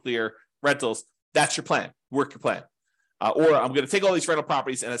have free and clear rentals. That's your plan. Work your plan. Or I'm going to take all these rental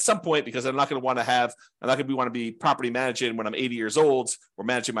properties, and at some point, because I'm not going to want to be property managing when I'm 80 years old, or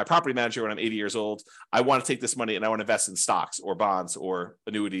managing my property manager when I'm 80 years old, I want to take this money and I want to invest in stocks or bonds or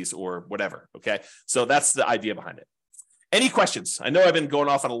annuities or whatever. Okay, so that's the idea behind it. Any questions? I know I've been going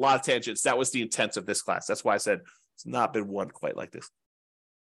off on a lot of tangents. That was the intent of this class. That's why I said it's not been one quite like this.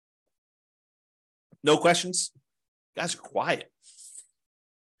 No questions? You guys are quiet.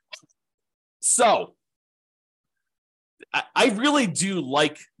 So I really do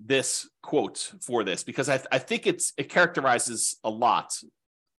like this quote for this because I think it characterizes a lot.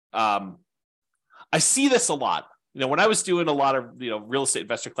 I see this a lot. When I was doing a lot of real estate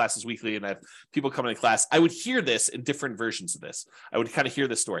investor classes weekly, and I have people coming to class, I would hear this in different versions of this. I would kind of hear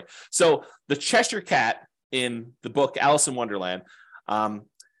this story. So the Cheshire Cat in the book Alice in Wonderland. I'll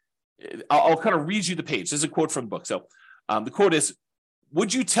kind of read you the page. This is a quote from the book. So the quote is,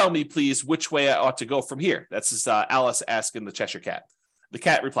 "Would you tell me, please, which way I ought to go from here?" That's Alice asking the Cheshire Cat. The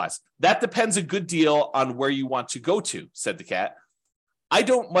cat replies, "That depends a good deal on where you want to go to," said the cat. "I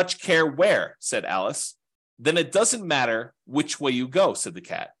don't much care where," said Alice. "Then it doesn't matter which way you go," said the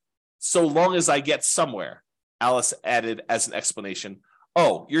cat. "So long as I get somewhere," Alice added as an explanation.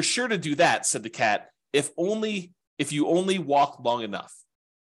 "Oh, you're sure to do that," said the cat, if you only walk long enough."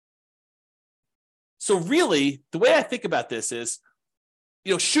 So really, the way I think about this is,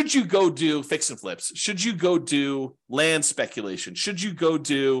 should you go do fix and flips? Should you go do land speculation? Should you go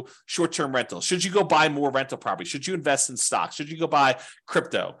do short-term rentals? Should you go buy more rental property? Should you invest in stocks? Should you go buy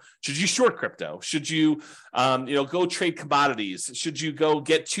crypto? Should you short crypto? Should you, go trade commodities? Should you go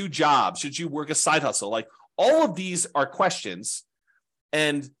get 2 jobs? Should you work a side hustle? Like, all of these are questions,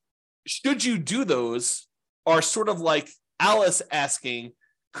 and should you do those are sort of like Alice asking,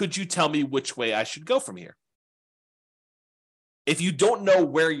 could you tell me which way I should go from here? If you don't know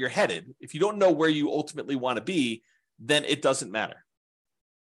where you're headed, if you don't know where you ultimately want to be, then it doesn't matter,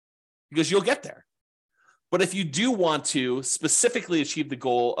 because you'll get there. But if you do want to specifically achieve the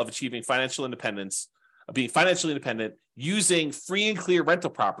goal of achieving financial independence, of being financially independent using free and clear rental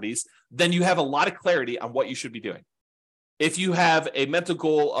properties, then you have a lot of clarity on what you should be doing. If you have a mental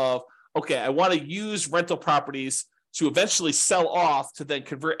goal of, okay, I want to use rental properties to eventually sell off to then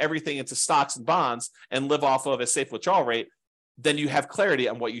convert everything into stocks and bonds and live off of a safe withdrawal rate, then you have clarity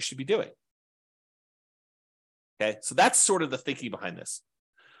on what you should be doing. Okay, so that's sort of the thinking behind this.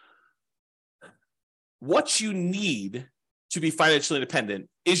 What you need to be financially independent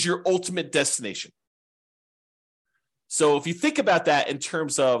is your ultimate destination. So if you think about that in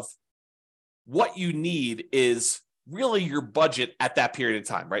terms of what you need is really your budget at that period of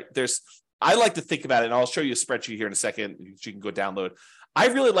time, right? I like to think about it, and I'll show you a spreadsheet here in a second, which you can go download. I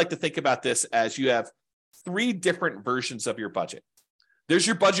really like to think about this as you have 3 different versions of your budget. There's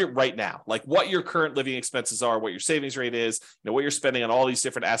your budget right now, like what your current living expenses are, what your savings rate is, what you're spending on all these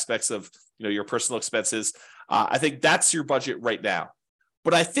different aspects of, your personal expenses. I think that's your budget right now.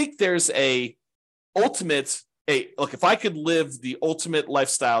 But I think there's if I could live the ultimate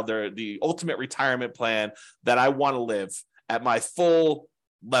lifestyle, the ultimate retirement plan that I want to live at my full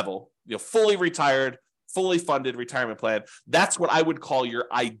level, fully retired, fully funded retirement plan, that's what I would call your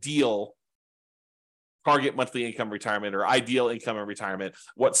ideal target monthly income retirement, or ideal income in retirement,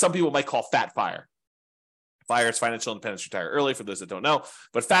 what some people might call Fat FIRE. FIRE is financial independence, retire early, for those that don't know.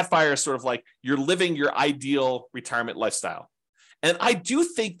 But Fat FIRE is sort of like you're living your ideal retirement lifestyle. And I do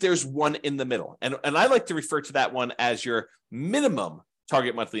think there's one in the middle. And I like to refer to that one as your minimum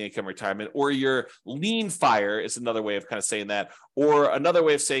target monthly income retirement, or your lean FIRE is another way of kind of saying that. Or another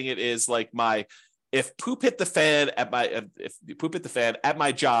way of saying it is like if poop hit the fan at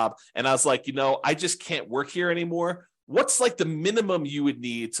my job, and I was like, I just can't work here anymore. What's like the minimum you would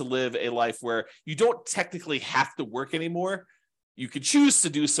need to live a life where you don't technically have to work anymore? You could choose to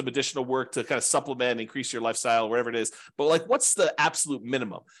do some additional work to kind of supplement and increase your lifestyle, whatever it is. But like, what's the absolute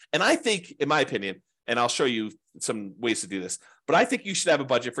minimum? And I think, in my opinion, and I'll show you some ways to do this, but I think you should have a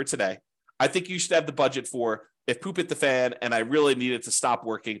budget for today. I think you should have the budget for if poop hit the fan and I really needed to stop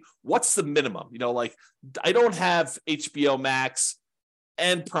working, what's the minimum? Like, I don't have HBO Max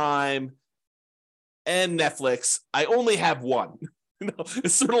and Prime and Netflix. I only have one.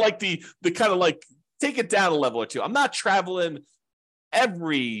 It's sort of like the kind of like take it down a level or two. I'm not traveling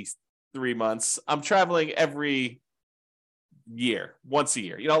every 3 months. I'm traveling every year, once a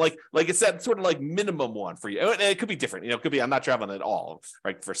year, like it's that sort of like minimum one for you. And it could be different, it could be I'm not traveling at all,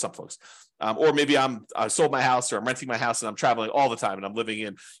 right, for some folks, or maybe I sold my house, or I'm renting my house and I'm traveling all the time and I'm living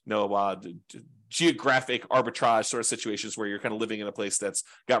in geographic arbitrage sort of situations where you're kind of living in a place that's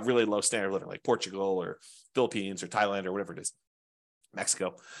got really low standard of living, like Portugal or Philippines or Thailand or whatever it is,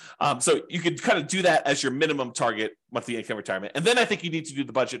 Mexico. So you could kind of do that as your minimum target monthly income retirement. And then I think you need to do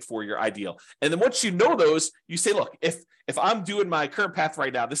the budget for your ideal. And then once you know those, you say, look, if I'm doing my current path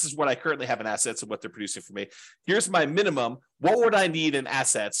right now, this is what I currently have in assets and what they're producing for me. Here's my minimum. What would I need in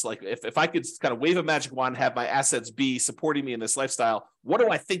assets? Like if I could kind of wave a magic wand, have my assets be supporting me in this lifestyle, what do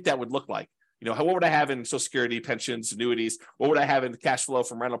I think that would look like? What would I have in Social Security, pensions, annuities? What would I have in cash flow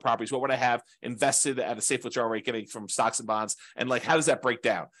from rental properties? What would I have invested at a safe withdrawal rate getting from stocks and bonds? And like, how does that break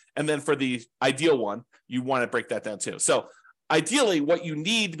down? And then for the ideal one, you want to break that down too. So ideally, what you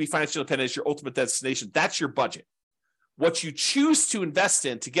need to be financially independent is your ultimate destination. That's your budget. What you choose to invest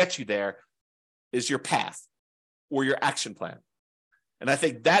in to get you there is your path or your action plan. And I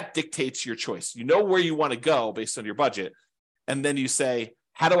think that dictates your choice. You know where you want to go based on your budget. And then you say,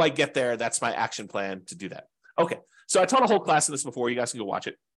 how do I get there? That's my action plan to do that. Okay, so I taught a whole class on this before. You guys can go watch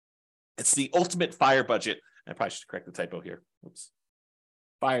it. It's the ultimate FIRE budget. I probably should correct the typo here. Oops.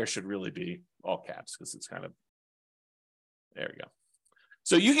 FIRE should really be all caps because it's kind of, there we go.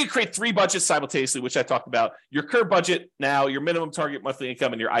 So you can create 3 budgets simultaneously, which I talked about. Your current budget now, your minimum target monthly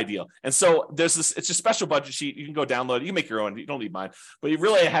income, and your ideal. And so there's this, it's a special budget sheet. You can go download it. You can make your own. You don't need mine. But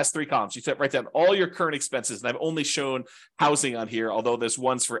it has 3 columns. You write down all your current expenses. And I've only shown housing on here, although there's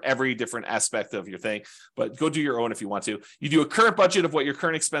ones for every different aspect of your thing. But go do your own if you want to. You do a current budget of what your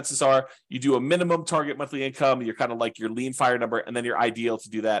current expenses are. You do a minimum target monthly income. You're kind of like your lean fire number, and then your ideal to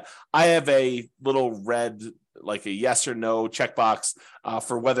do that. I have a little red, like a yes or no checkbox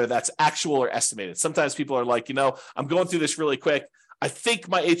for whether that's actual or estimated. Sometimes people are like, I'm going through this really quick. I think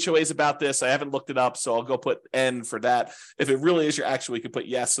my HOA is about this. I haven't looked it up, so I'll go put N for that. If it really is your actual, you can put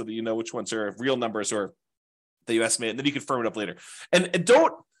yes so that you know which ones are real numbers or that you estimate, and then you can firm it up later. And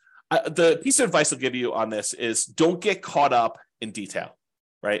don't, the piece of advice I'll give you on this is don't get caught up in detail,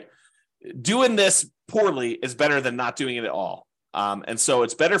 right? Doing this poorly is better than not doing it at all. And so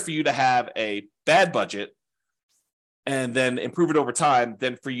it's better for you to have a bad budget and then improve it over time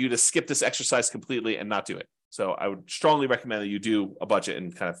than for you to skip this exercise completely and not do it. So I would strongly recommend that you do a budget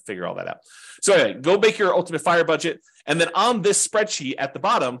and kind of figure all that out. So anyway, go make your ultimate fire budget. And then on this spreadsheet at the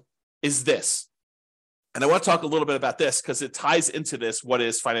bottom is this. And I want to talk a little bit about this because it ties into this, what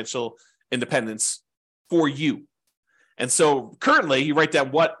is financial independence for you. And so currently you write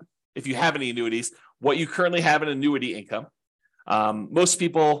down what, if you have any annuities, what you currently have in annuity income. Most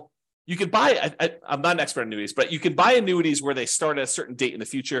people, you can buy, I'm not an expert in annuities, but you can buy annuities where they start at a certain date in the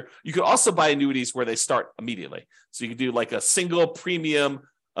future. You can also buy annuities where they start immediately. So you can do like a single premium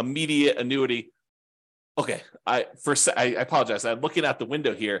immediate annuity. Okay, I apologize. I'm looking out the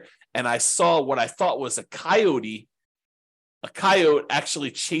window here and I saw what I thought was a coyote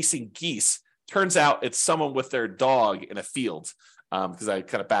actually chasing geese. Turns out it's someone with their dog in a field. Because I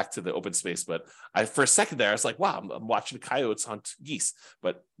kind of back to the open space, but for a second there, I was like, wow, I'm watching coyotes hunt geese,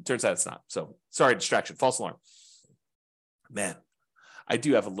 but it turns out it's not. So sorry, distraction, false alarm. Man, I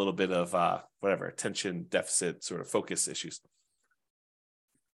do have a little bit of attention deficit sort of focus issues.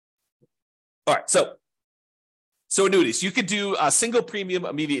 All right, so annuities, you could do a single premium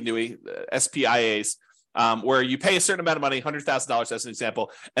immediate annuity, SPIAs, where you pay a certain amount of money, $100,000 as an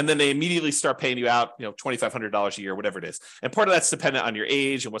example, and then they immediately start paying you out, $2,500 a year, whatever it is. And part of that's dependent on your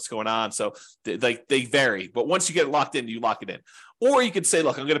age and what's going on. So they vary, but once you get locked in, you lock it in. Or you could say,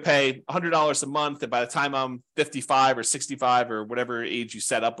 look, I'm going to pay $100 a month, and by the time I'm 55 or 65 or whatever age you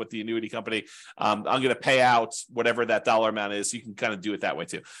set up with the annuity company, I'm going to pay out whatever that dollar amount is. You can kind of do it that way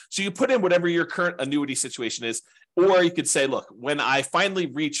too. So you put in whatever your current annuity situation is, or you could say, look, when I finally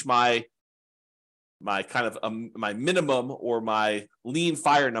reach my kind of my minimum or my lean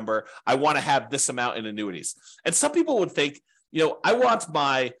fire number, I want to have this amount in annuities. And some people would think, I want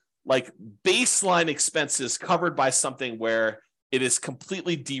my like baseline expenses covered by something where it is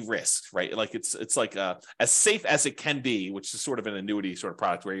completely de-risked, right? Like it's like as safe as it can be, which is sort of an annuity sort of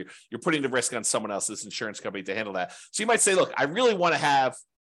product where you're putting the risk on someone else's insurance company to handle that. So you might say, look, I really want to have,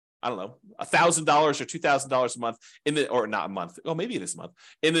 I don't know, $1,000 or $2,000 a month or not a month. Oh, maybe it is a month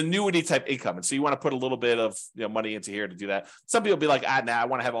in annuity type income. And so you want to put a little bit of money into here to do that. Some people will be like, I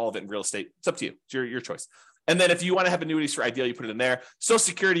want to have all of it in real estate. It's up to you. It's your choice. And then if you want to have annuities for ideal, you put it in there. Social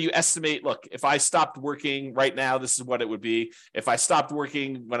Security, you estimate, look, if I stopped working right now, this is what it would be. If I stopped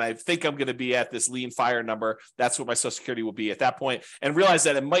working when I think I'm going to be at this lean fire number, that's what my Social Security will be at that point. And realize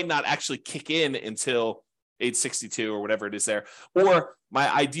that it might not actually kick in until age 62 or whatever it is there. Or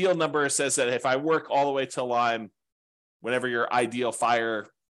my ideal number says that if I work all the way till I'm, whatever your ideal fire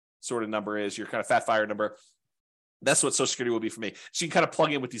sort of number is, your kind of fat fire number, that's what Social Security will be for me. So you can kind of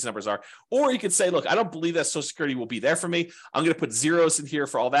plug in what these numbers are. Or you could say, look, I don't believe that Social Security will be there for me. I'm going to put zeros in here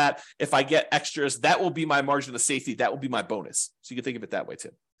for all that. If I get extras, that will be my margin of safety. That will be my bonus. So you can think of it that way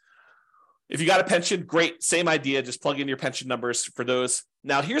too. If you got a pension, great. Same idea. Just plug in your pension numbers for those.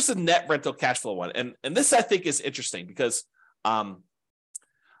 Now, here's the net rental cash flow one. And this, I think, is interesting because let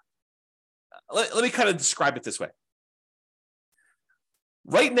me kind of describe it this way.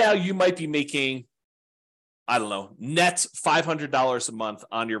 Right now, you might be making, I don't know, net $500 a month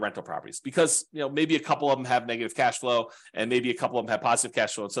on your rental properties because, maybe a couple of them have negative cash flow and maybe a couple of them have positive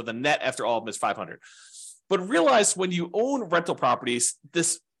cash flow. And so the net after all of them is 500. But realize when you own rental properties,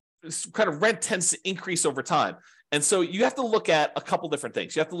 this kind of rent tends to increase over time. And so you have to look at a couple different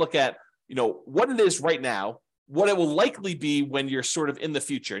things. You have to look at, what it is right now, what it will likely be when you're sort of in the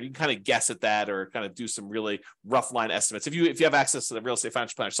future. And you can kind of guess at that or kind of do some really rough line estimates. If you have access to the Real Estate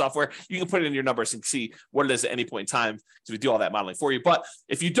Financial Planner software, you can put it in your numbers and see what it is at any point in time because we do all that modeling for you. But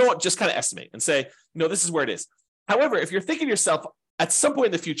if you don't, just kind of estimate and say, this is where it is. However, if you're thinking to yourself, at some point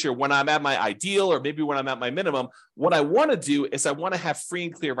in the future, when I'm at my ideal or maybe when I'm at my minimum, what I want to do is I want to have free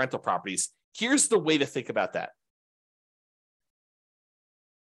and clear rental properties. Here's the way to think about that.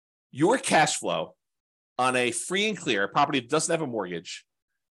 your cash flow on a free and clear property that doesn't have a mortgage,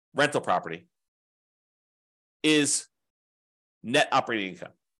 rental property, is net operating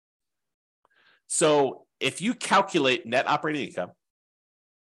income. So if you calculate net operating income,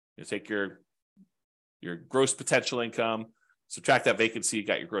 you take your gross potential income, subtract that vacancy, you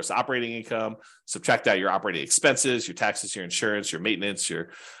got your gross operating income, subtract out your operating expenses, your taxes, your insurance, your maintenance, your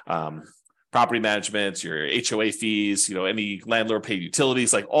property management, your HOA fees, any landlord paid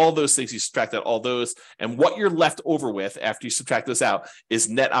utilities, like all those things, you subtract out all those. And what you're left over with after you subtract those out is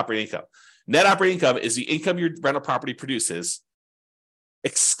net operating income. Net operating income is the income your rental property produces,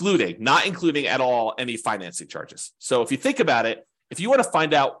 excluding, not including at all, any financing charges. So if you think about it, if you want to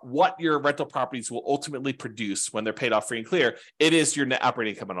find out what your rental properties will ultimately produce when they're paid off free and clear, it is your net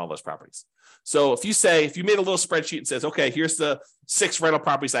operating income on all those properties. So if you made a little spreadsheet and says, okay, here's the 6 rental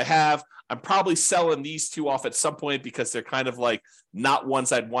properties I have, I'm probably selling these 2 off at some point because they're kind of like not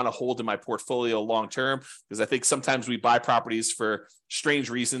ones I'd want to hold in my portfolio long term. Because I think sometimes we buy properties for strange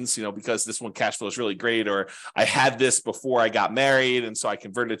reasons, because this one cash flow is really great, or I had this before I got married and so I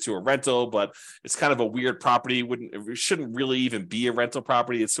converted it to a rental, but it's kind of a weird property. It shouldn't really even be a rental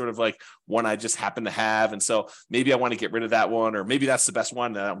property. It's sort of like one I just happen to have. And so maybe I want to get rid of that one, or maybe that's the best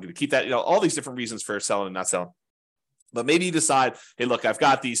one and I'm going to keep that, all these different reasons for selling and not selling. But maybe you decide, hey, look, I've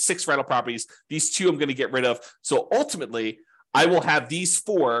got these 6 rental properties. These 2 I'm going to get rid of. So ultimately, I will have these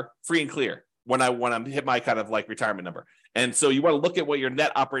 4 free and clear when I hit my kind of like retirement number. And so you want to look at what your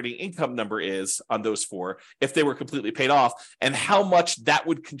net operating income number is on those 4, if they were completely paid off, and how much that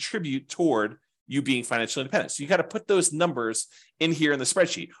would contribute toward you being financially independent. So you got to put those numbers in here in the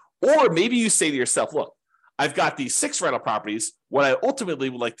spreadsheet. Or maybe you say to yourself, look, I've got these 6 rental properties. What I ultimately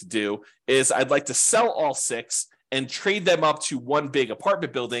would like to do is I'd like to sell all 6 and trade them up to one big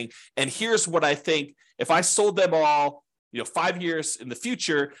apartment building. And here's what I think, if I sold them all, 5 years in the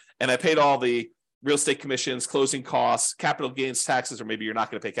future, and I paid all the real estate commissions, closing costs, capital gains taxes, or maybe you're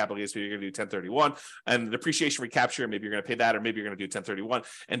not going to pay capital gains, maybe you're going to do 1031, and the depreciation recapture, maybe you're going to pay that, or maybe you're going to do 1031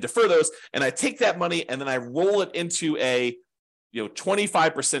 and defer those. And I take that money and then I roll it into a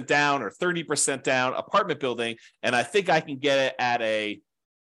 25% down or 30% down apartment building, and I think I can get it at a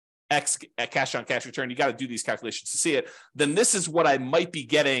X cash on cash return. You got to do these calculations to see it. Then this is what I might be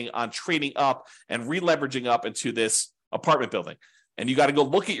getting on trading up and re-leveraging up into this apartment building. And you got to go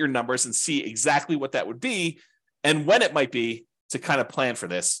look at your numbers and see exactly what that would be and when it might be to kind of plan for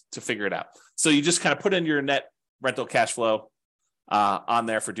this, to figure it out. So you just kind of put in your net rental cash flow on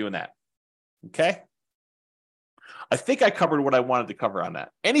there for doing that. Okay. I think I covered what I wanted to cover on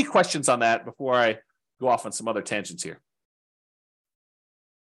that. Any questions on that before I go off on some other tangents here?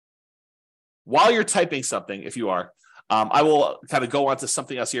 While you're typing something, if you are, I will kind of go on to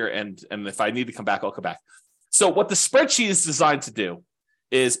something else here, and if I need to come back, I'll come back. So what the spreadsheet is designed to do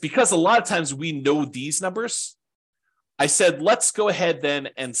is, because a lot of times we know these numbers, I said, let's go ahead then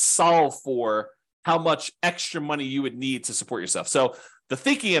and solve for how much extra money you would need to support yourself. So the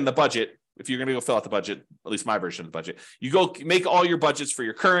thinking in the budget, if you're going to go fill out the budget, at least my version of the budget, you go make all your budgets for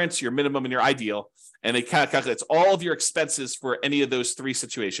your current, your minimum, and your ideal, and it kind of calculates all of your expenses for any of those 3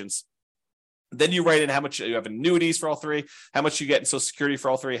 situations. Then you write in how much you have in annuities for all 3, how much you get in Social Security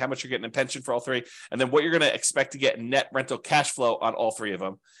for all 3, how much you're getting in pension for all 3, and then what you're going to expect to get in net rental cash flow on all 3 of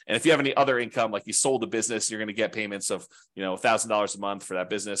them. And if you have any other income, like you sold a business, you're going to get payments of $1,000 a month for that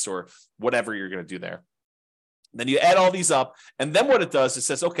business or whatever you're going to do there. Then you add all these up, and then what it does, it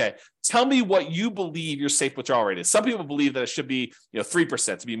says, okay, tell me what you believe your safe withdrawal rate is. Some people believe that it should be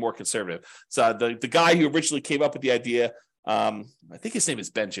 3% to be more conservative. So the guy who originally came up with the idea, I think his name is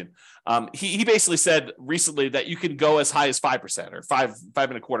Benjamin. He basically said recently that you can go as high as 5% or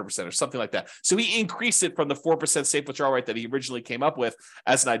 5.25% or something like that. So he increased it from the 4% safe withdrawal rate that he originally came up with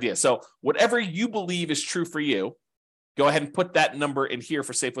as an idea. So whatever you believe is true for you, go ahead and put that number in here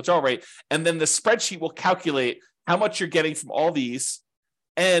for safe withdrawal rate. And then the spreadsheet will calculate how much you're getting from all these,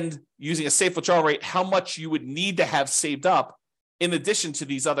 and using a safe withdrawal rate, how much you would need to have saved up in addition to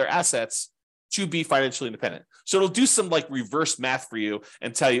these other assets to be financially independent. So it'll do some like reverse math for you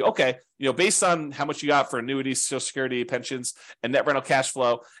and tell you, okay, based on how much you got for annuities, Social Security, pensions, and net rental cash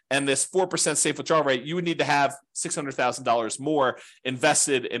flow, and this 4% safe withdrawal rate, you would need to have $600,000 more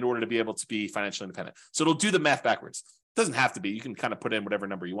invested in order to be able to be financially independent. So it'll do the math backwards. It doesn't have to be. You can kind of put in whatever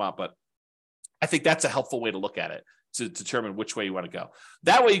number you want, but I think that's a helpful way to look at it to determine which way you want to go.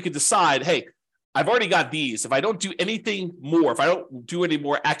 That way you can decide, hey, I've already got these. If I don't do anything more, if I don't do any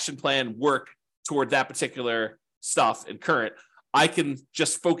more action plan work toward that particular stuff in current, I can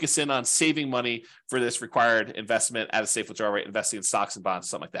just focus in on saving money for this required investment at a safe withdrawal rate, investing in stocks and bonds,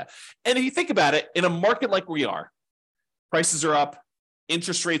 something like that. And if you think about it, in a market like we are, prices are up,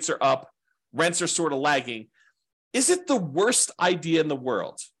 interest rates are up, rents are sort of lagging. Is it the worst idea in the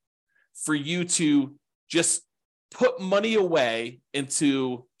world for you to just put money away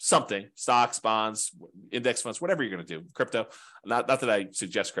into something, stocks, bonds, index funds, whatever you're going to do, crypto? Not that I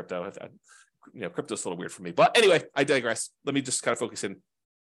suggest crypto. Crypto's a little weird for me. But anyway, I digress. Let me just kind of focus in.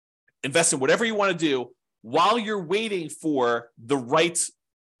 Invest in whatever you want to do while you're waiting for the right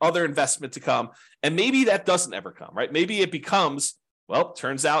other investment to come. And maybe that doesn't ever come, right? Maybe it becomes, well,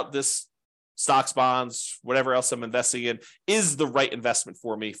 turns out this stocks, bonds, whatever else I'm investing in is the right investment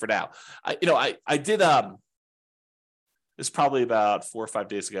for me for now. I did, this is probably about 4 or 5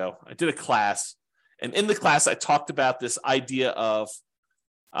 days ago. I did a class, and in the class, I talked about this idea of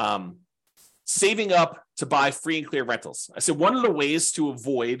saving up to buy free and clear rentals. I said, one of the ways to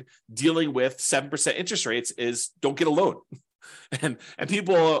avoid dealing with 7% interest rates is don't get a loan. and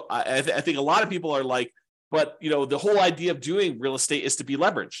people, I think a lot of people are like, but the whole idea of doing real estate is to be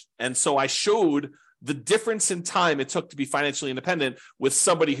leveraged. And so I showed the difference in time it took to be financially independent with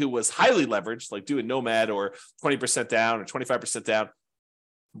somebody who was highly leveraged, like doing Nomad or 20% down or 25% down,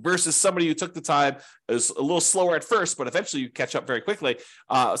 versus somebody who took the time, is a little slower at first, but eventually you catch up very quickly.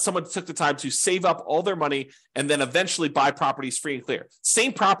 Someone took the time to save up all their money and then eventually buy properties free and clear.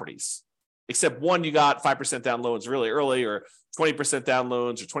 Same properties, except one, you got 5% down loans really early, or 20% down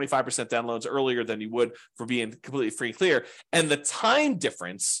loans or 25% down loans earlier than you would for being completely free and clear. And the time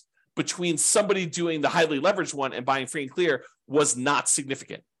difference between somebody doing the highly leveraged one and buying free and clear was not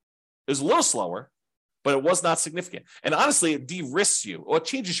significant. It was a little slower, but it was not significant. And honestly, it de-risks you, or it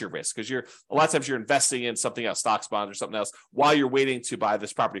changes your risk, because a lot of times you're investing in something else, stocks, bonds, or something else, while you're waiting to buy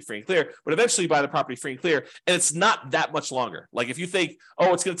this property free and clear. But eventually you buy the property free and clear, and it's not that much longer. Like if you think,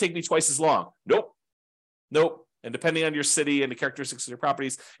 oh, it's going to take me twice as long. Nope. And depending on your city and the characteristics of your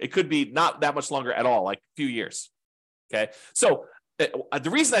properties, it could be not that much longer at all, like a few years. Okay. So the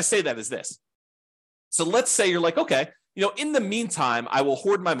reason I say that is this. So let's say you're like, okay, in the meantime, I will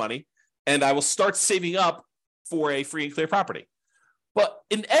hoard my money and I will start saving up for a free and clear property. But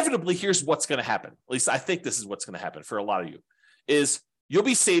inevitably, here's what's going to happen. At least I think this is what's going to happen for a lot of you, is you'll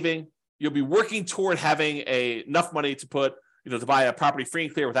be saving, you'll be working toward having enough money to put, to buy a property free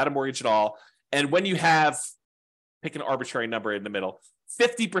and clear without a mortgage at all. And when you have, pick an arbitrary number in the middle,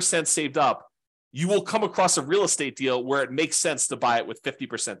 50% saved up, you will come across a real estate deal where it makes sense to buy it with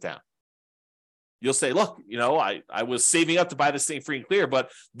 50% down. You'll say, look, I was saving up to buy this thing free and clear,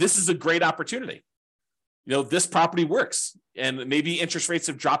 but this is a great opportunity. This property works. And maybe interest rates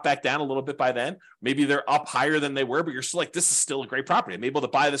have dropped back down a little bit by then. Maybe they're up higher than they were, but you're still like, this is still a great property. I'm able to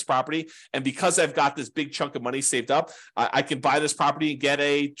buy this property. And because I've got this big chunk of money saved up, I can buy this property and get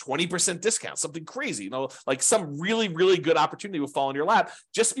a 20% discount, something crazy. Like some really, really good opportunity will fall in your lap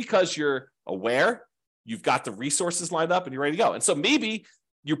just because you're aware, you've got the resources lined up, and you're ready to go. And so maybe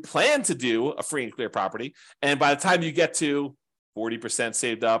you plan to do a free and clear property, and by the time you get to 40%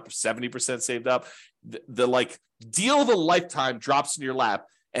 saved up, 70% saved up, the like deal of a lifetime drops in your lap,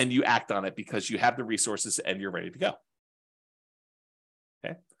 and you act on it because you have the resources and you're ready to go.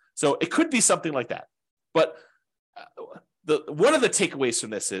 Okay, so it could be something like that. But one of the takeaways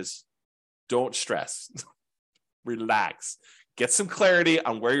from this is don't stress, relax, get some clarity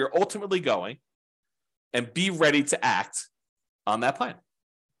on where you're ultimately going, and be ready to act on that plan.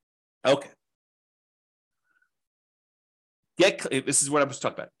 Okay. This is what I was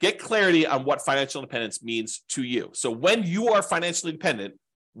talking about. Get clarity on what financial independence means to you. So when you are financially independent,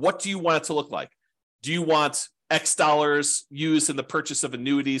 what do you want it to look like? Do you want X dollars used in the purchase of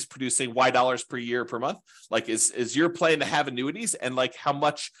annuities producing Y dollars per year per month? Like is your plan to have annuities, and like how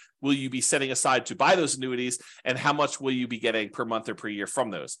much will you be setting aside to buy those annuities, and how much will you be getting per month or per year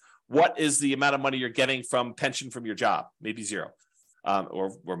from those? What is the amount of money you're getting from pension from your job? Maybe zero.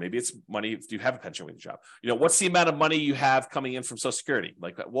 Or maybe it's money if you have a pension with your job. What's the amount of money you have coming in from Social Security?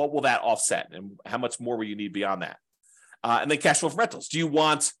 Like, what will that offset, and how much more will you need beyond that? And then cash flow from rentals. Do you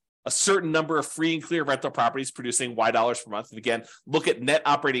want a certain number of free and clear rental properties producing Y dollars per month? And again, look at net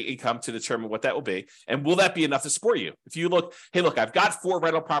operating income to determine what that will be. And will that be enough to support you? If you look, hey, look, I've got 4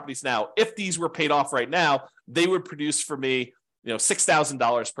 rental properties now. If these were paid off right now, they would produce for me,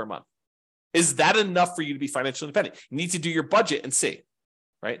 $6,000 per month. Is that enough for you to be financially independent? You need to do your budget and see,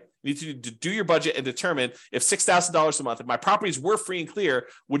 right? You need to do your budget and determine if $6,000 a month, if my properties were free and clear,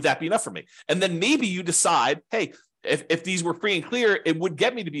 would that be enough for me? And then maybe you decide, hey, if these were free and clear, it would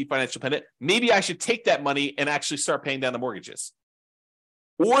get me to be financially independent. Maybe I should take that money and actually start paying down the mortgages.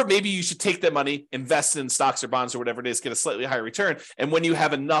 Or maybe you should take that money, invest in stocks or bonds or whatever it is, get a slightly higher return. And when you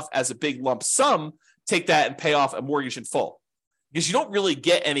have enough as a big lump sum, take that and pay off a mortgage in full. Because you don't really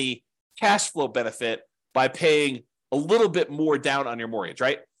get any cash flow benefit by paying a little bit more down on your mortgage,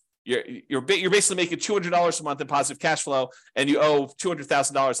 right? You're basically making $200 a month in positive cash flow, and you owe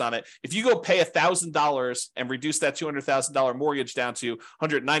 $200,000 on it. If you go pay $1,000 and reduce that $200,000 mortgage down to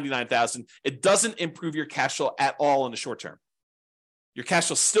 $199,000, it doesn't improve your cash flow at all in the short term. Your cash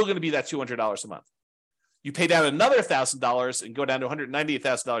flow is still going to be that $200 a month. You pay down another $1,000 and go down to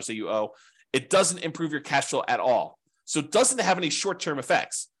 $198,000 that you owe. It doesn't improve your cash flow at all. So it doesn't have any short-term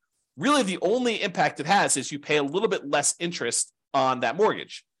effects. Really, the only impact it has is you pay a little bit less interest on that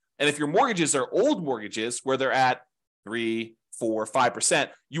mortgage. And if your mortgages are old mortgages where they're at 3, 4, 5%,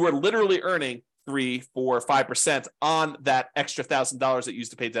 you are literally earning 3, 4, 5% on that extra $1,000 that you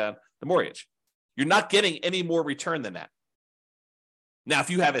used to pay down the mortgage. You're not getting any more return than that. Now, if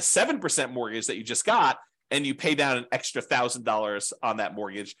you have a 7% mortgage that you just got and you pay down an extra $1,000 on that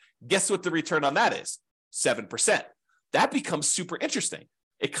mortgage, guess what the return on that is? 7%. That becomes super interesting.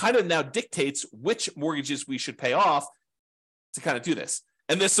 It kind of now dictates which mortgages we should pay off to kind of do this.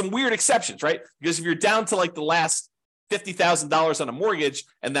 And there's some weird exceptions, right? Because if you're down to like the last $50,000 on a mortgage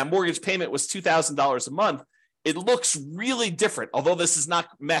and that mortgage payment was $2,000 a month, it looks really different. Although this is not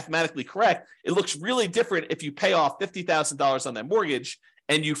mathematically correct, it looks really different if you pay off $50,000 on that mortgage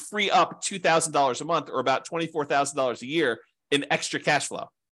and you free up $2,000 a month or about $24,000 a year in extra cash flow,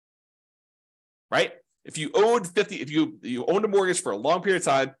 right? If you owned you owned a mortgage for a long period of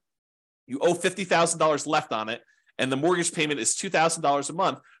time, you owe $50,000 left on it, and the mortgage payment is $2,000 a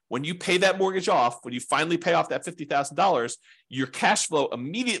month. When you pay that mortgage off, when you finally pay off that $50,000, your cash flow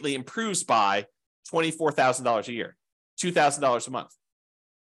immediately improves by $24,000 a year, $2,000 a month.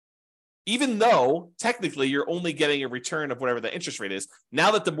 Even though technically you're only getting a return of whatever the interest rate is, now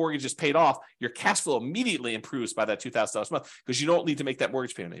that the mortgage is paid off, your cash flow immediately improves by that $2,000 a month because you don't need to make that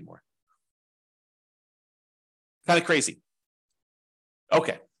mortgage payment anymore. Kind of crazy.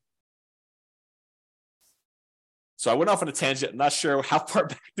 Okay. So I went off on a tangent. I'm not sure how far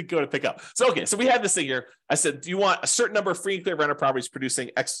back to go to pick up. So we had this thing here. I said, do you want a certain number of free and clear rental properties producing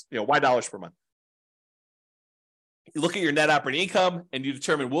X, Y dollars per month? You look at your net operating income and you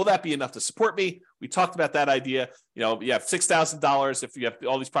determine, will that be enough to support me? We talked about that idea. You have $6,000 if you have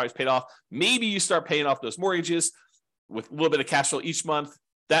all these properties paid off. Maybe you start paying off those mortgages with a little bit of cash flow each month.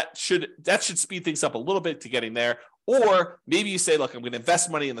 That should speed things up a little bit to getting there. Or maybe you say, look, I'm going to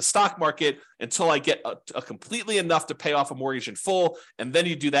invest money in the stock market until I get a completely enough to pay off a mortgage in full. And then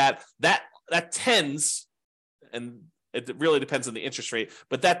you do that. That tends, and it really depends on the interest rate,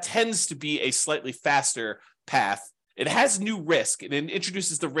 but that tends to be a slightly faster path. It has new risk and it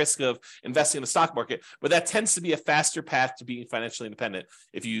introduces the risk of investing in the stock market, but that tends to be a faster path to being financially independent.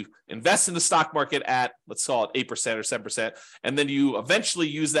 If you invest in the stock market at, let's call it 8% or 7%, and then you eventually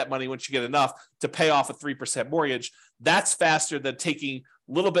use that money once you get enough to pay off a 3% mortgage, that's faster than taking a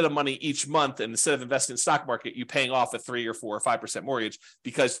little bit of money each month. And instead of investing in the stock market, you paying off a 3 or 4 or 5% mortgage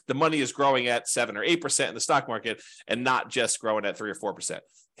because the money is growing at 7 or 8% in the stock market and not just growing at 3 or 4%.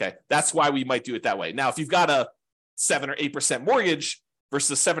 Okay. That's why we might do it that way. Now, if you've got a 7 or 8% mortgage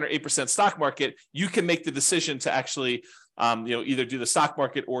versus a 7 or 8% stock market, you can make the decision to actually, either do the stock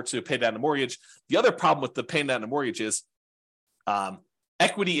market or to pay down the mortgage. The other problem with the paying down the mortgage is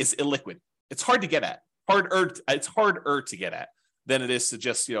equity is illiquid. It's hard to get at. It's harder to get at than it is to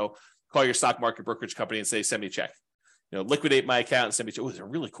just call your stock market brokerage company and say, send me a check. Liquidate my account and send me a check. Oh, there's a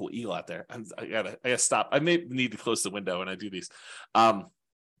really cool eagle out there. I gotta stop. I may need to close the window when I do these.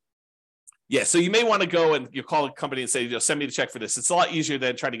 Yeah, so you may want to go and you call a company and say, send me the check for this. It's a lot easier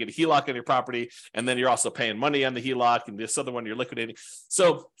than trying to get a HELOC on your property, and then you're also paying money on the HELOC, and this other one you're liquidating.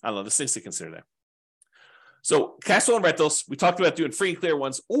 So I don't know, there's things to consider there. So cash flow and rentals, we talked about doing free and clear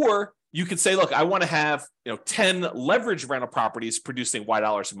ones, or you could say, look, I want to have 10 leverage rental properties producing Y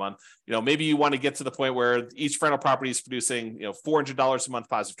dollars a month. Maybe you want to get to the point where each rental property is producing $400 a month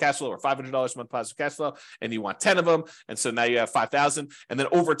positive cash flow or $500 a month positive cash flow, and you want 10 of them. And so now you have 5,000. And then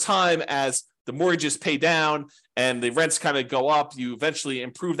over time, as the mortgages pay down and the rents kind of go up, you eventually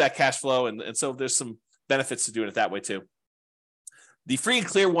improve that cash flow. And so there's some benefits to doing it that way too. The free and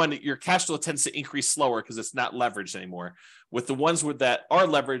clear one, your cash flow tends to increase slower because it's not leveraged anymore. With the ones that are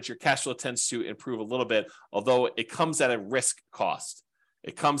leveraged, your cash flow tends to improve a little bit, although it comes at a risk cost.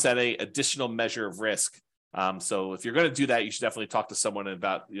 It comes at an additional measure of risk. So if you're going to do that, you should definitely talk to someone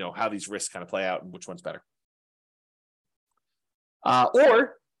about how these risks kind of play out and which one's better.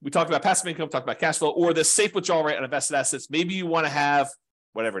 Or we talked about passive income, talked about cash flow, or the safe withdrawal rate on invested assets. Maybe you want to have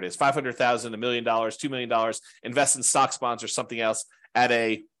whatever it is, $500,000, $1 million, $2 million, invest in stocks, bonds, or something else at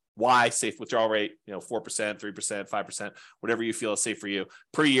a Y, safe withdrawal rate, 4%, 3%, 5%, whatever you feel is safe for you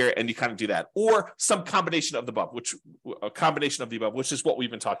per year, and you kind of do that. Or some combination of the above, which is what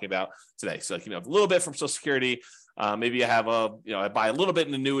we've been talking about today. So like, a little bit from Social Security, maybe I have I buy a little bit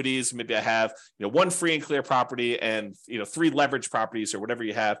in annuities, maybe I have, one free and clear property and, 3 leverage properties or whatever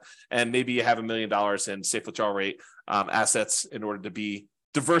you have, and maybe you have $1 million in safe withdrawal rate assets in order to be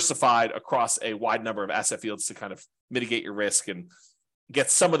diversified across a wide number of asset fields to kind of mitigate your risk and get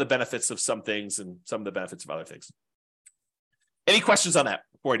some of the benefits of some things and some of the benefits of other things. Any questions on that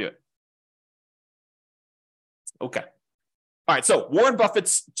before I do it? Okay. All right. So Warren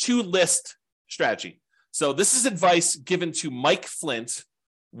Buffett's 2-list strategy. So this is advice given to Mike Flint,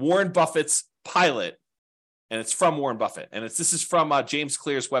 Warren Buffett's pilot, and it's from Warren Buffett. And this is from James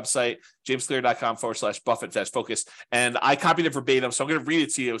Clear's website, jamesclear.com/Buffett-focus. And I copied it verbatim, so I'm going to read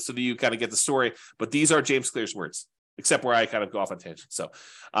it to you so that you kind of get the story. But these are James Clear's words, except where I kind of go off on tangent. So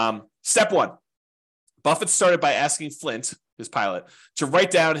step 1, Buffett started by asking Flint, his pilot, to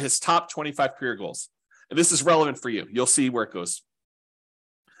write down his top 25 career goals. And this is relevant for you. You'll see where it goes.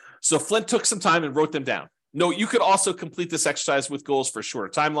 So Flint took some time and wrote them down. Note, you could also complete this exercise with goals for a shorter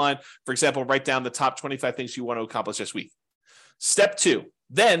timeline. For example, write down the top 25 things you want to accomplish this week. Step 2,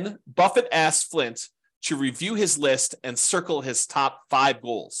 then Buffett asked Flint to review his list and circle his top 5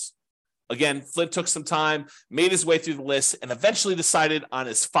 goals. Again, Flint took some time, made his way through the list, and eventually decided on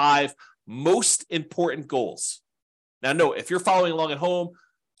his 5 most important goals. Now, note, if you're following along at home,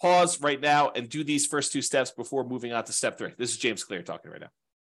 pause right now and do these first 2 steps before moving on to step 3. This is James Clear talking right now.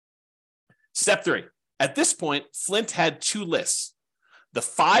 Step 3. At this point, Flint had 2 lists. The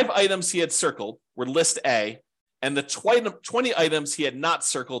 5 items he had circled were list A, and the 20 items he had not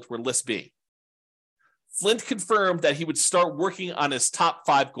circled were list B. Flint confirmed that he would start working on his top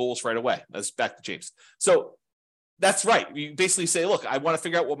 5 goals right away. That's back to James. So that's right. You basically say, look, I want to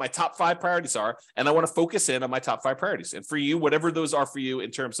figure out what my top 5 priorities are, and I want to focus in on my top 5 priorities. And for you, whatever those are for you in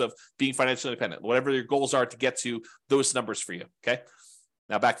terms of being financially independent, whatever your goals are to get to those numbers for you. Okay.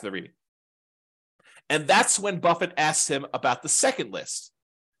 Now back to the reading. And that's when Buffett asked him about the second list.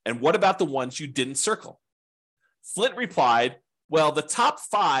 And what about the ones you didn't circle? Flint replied, well, the top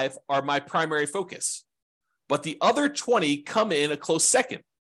 5 are my primary focus, but the other 20 come in a close second.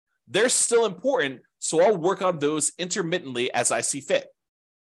 They're still important, so I'll work on those intermittently as I see fit.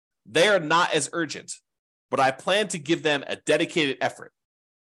 They are not as urgent, but I plan to give them a dedicated effort.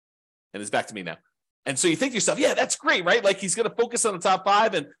 And it's back to me now. And so you think to yourself, yeah, that's great, right? Like he's going to focus on the top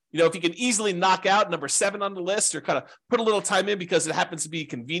 5. And, if he can easily knock out number 7 on the list or kind of put a little time in because it happens to be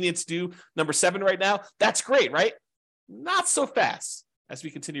convenient to do number 7 right now, that's great, right? Not so fast as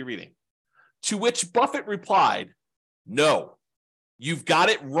we continue reading. To which Buffett replied, no, you've got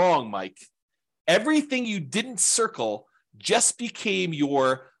it wrong, Mike. Everything you didn't circle just became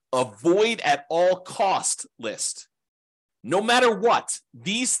your avoid at all cost list. No matter what,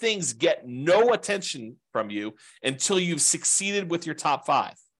 these things get no attention from you until you've succeeded with your top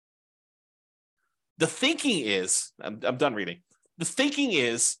 5. The thinking is, I'm done reading. The thinking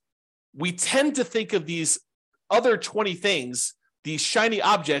is we tend to think of these other 20 things, these shiny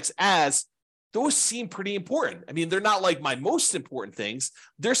objects, as those seem pretty important. I mean, they're not like my most important things.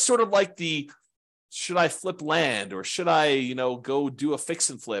 They're sort of like should I flip land, or should I, go do a fix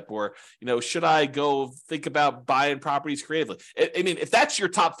and flip, or, should I go think about buying properties creatively? I mean, if that's your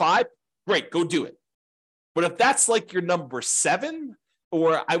top 5, great, go do it. But if that's like your number 7,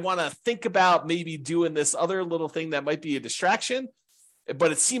 or I want to think about maybe doing this other little thing that might be a distraction,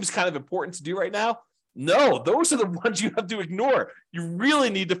 but it seems kind of important to do right now, no, those are the ones you have to ignore. You really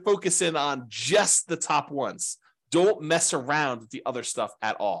need to focus in on just the top ones. Don't mess around with the other stuff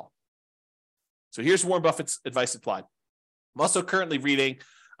at all. So here's Warren Buffett's advice applied. I'm also currently reading,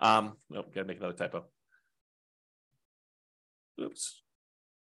 got to make another typo. Oops.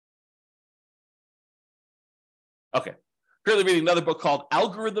 Okay. Currently reading another book called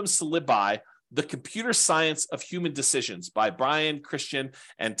Algorithms to Live By, The Computer Science of Human Decisions by Brian Christian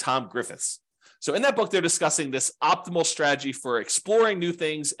and Tom Griffiths. So in that book, they're discussing this optimal strategy for exploring new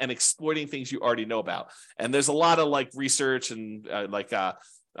things and exploiting things you already know about. And there's a lot of research and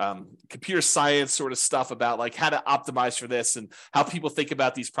computer science sort of stuff about how to optimize for this and how people think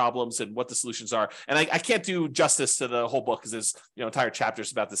about these problems and what the solutions are. And I can't do justice to the whole book because there's entire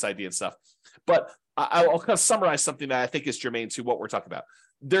chapters about this idea and stuff. But I'll kind of summarize something that I think is germane to what we're talking about.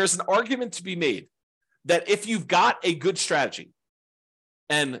 There's an argument to be made that if you've got a good strategy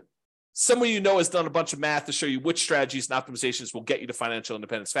and someone has done a bunch of math to show you which strategies and optimizations will get you to financial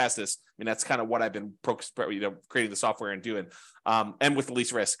independence fastest. I mean, that's kind of what I've been creating the software and doing, and with the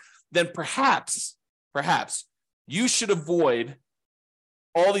least risk. Then perhaps you should avoid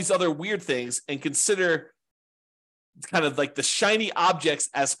all these other weird things and consider kind of like the shiny objects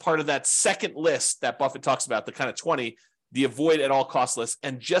as part of that second list that Buffett talks about, the kind of 20, the avoid at all cost list,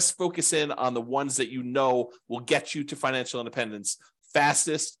 and just focus in on the ones that you know will get you to financial independence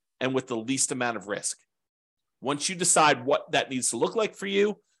fastest and with the least amount of risk. Once you decide what that needs to look like for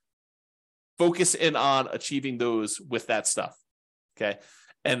you, focus in on achieving those with that stuff, okay?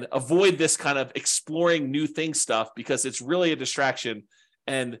 And avoid this kind of exploring new things stuff because it's really a distraction.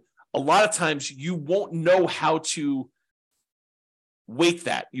 And a lot of times you won't know how to weight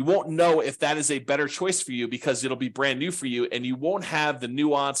that. You won't know if that is a better choice for you because it'll be brand new for you, and you won't have the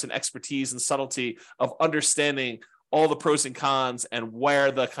nuance and expertise and subtlety of understanding all the pros and cons and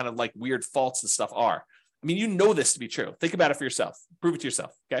where the kind of like weird faults and stuff are. I mean, you know this to be true. Think about it for yourself. Prove it to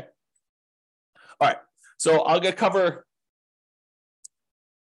yourself, okay? All right, so I want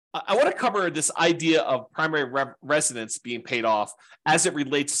to cover this idea of primary residence being paid off as it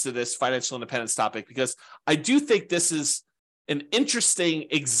relates to this financial independence topic, because I do think this is an interesting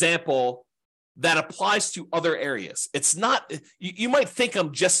example that applies to other areas. It's not, you might think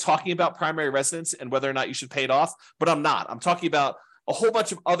I'm just talking about primary residence and whether or not you should pay it off, but I'm not. I'm talking about a whole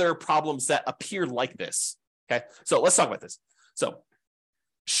bunch of other problems that appear like this, okay? So let's talk about this. So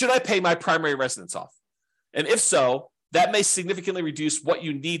should I pay my primary residence off? And if so, that may significantly reduce what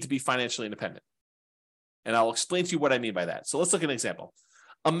you need to be financially independent. And I'll explain to you what I mean by that. So let's look at an example.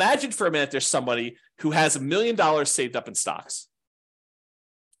 Imagine for a minute there's somebody who has $1 million saved up in stocks.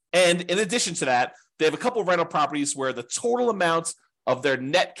 And in addition to that, they have a couple of rental properties where the total amount of their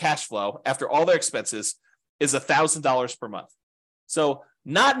net cash flow after all their expenses is $1,000 per month. So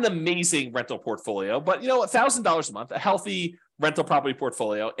not an amazing rental portfolio, but $1,000 a month, a healthy rental property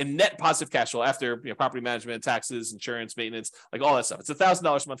portfolio and net positive cash flow after property management, taxes, insurance, maintenance, like all that stuff. It's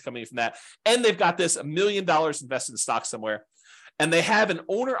 $1,000 a month coming in from that. And they've got this $1 million invested in stocks somewhere. And they have an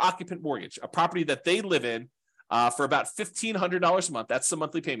owner-occupant mortgage, a property that they live in for about $1,500 a month. That's the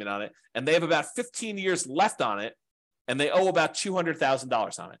monthly payment on it. And they have about 15 years left on it. And they owe about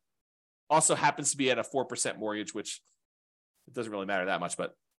 $200,000 on it. Also happens to be at a 4% mortgage, which it doesn't really matter that much,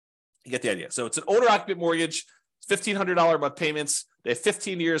 but you get the idea. So it's an owner-occupant mortgage, $1,500 a month payments. They have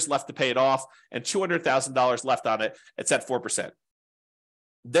 15 years left to pay it off and $200,000 left on it. It's at 4%.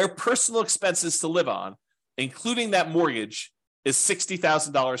 Their personal expenses to live on, including that mortgage, is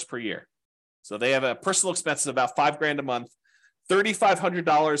 $60,000 per year. So they have a personal expense of about $5,000 a month.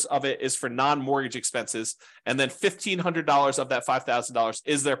 $3,500 of it is for non-mortgage expenses. And then $1,500 of that $5,000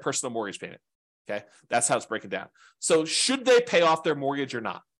 is their personal mortgage payment. Okay. That's how it's breaking down. So should they pay off their mortgage or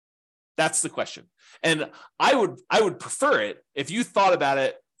not? That's the question. And I would prefer it if you thought about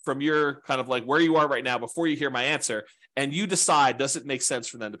it from your kind of like where you are right now before you hear my answer, and you decide, does it make sense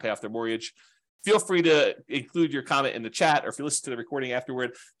for them to pay off their mortgage? Feel free to include your comment in the chat, or if you listen to the recording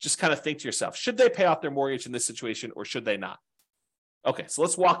afterward, just kind of think to yourself, should they pay off their mortgage in this situation or should they not? Okay, so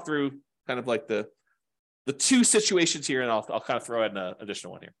let's walk through kind of like the two situations here, and I'll kind of throw in an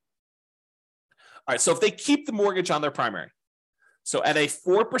additional one here. All right, so if they keep the mortgage on their primary, so at a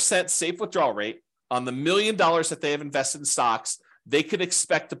 4% safe withdrawal rate on the $1 million that they have invested in stocks, they could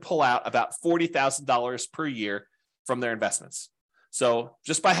expect to pull out about $40,000 per year from their investments. So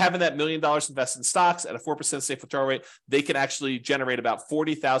just by having that $1 million invested in stocks at a 4% safe withdrawal rate, they can actually generate about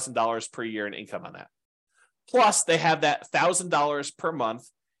 $40,000 per year in income on that. Plus, they have that $1,000 per month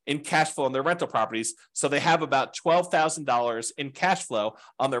in cash flow on their rental properties. So they have about $12,000 in cash flow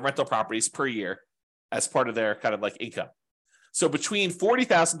on their rental properties per year as part of their kind of like income. So between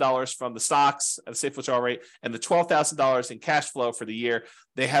 $40,000 from the stocks at a safe withdrawal rate and the $12,000 in cash flow for the year,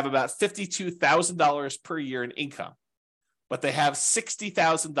 they have about $52,000 per year in income. But they have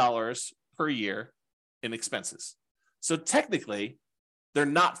 $60,000 per year in expenses. So technically, they're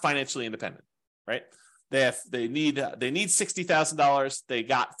not financially independent, right? They need $60,000. They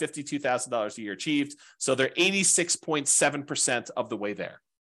got $52,000 a year achieved. So they're 86.7% of the way there.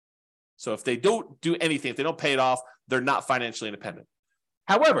 So if they don't do anything, if they don't pay it off, they're not financially independent.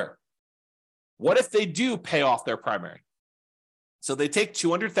 However, what if they do pay off their primary? So they take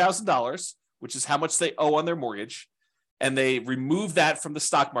 $200,000, which is how much they owe on their mortgage, and they remove that from the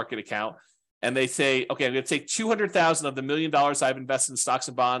stock market account. And they say, okay, I'm going to take $200,000 of the $1 million I've invested in stocks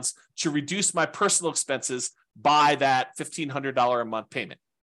and bonds to reduce my personal expenses by that $1,500 a month payment.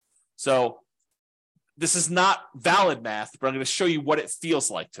 So this is not valid math, but I'm going to show you what it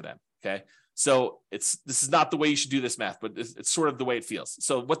feels like to them. Okay. So this is not the way you should do this math, but it's sort of the way it feels.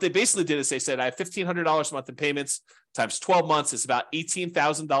 So what they basically did is they said, I have $1,500 a month in payments times 12 months. It's about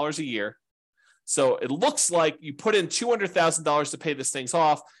 $18,000 a year. So it looks like you put in $200,000 to pay this things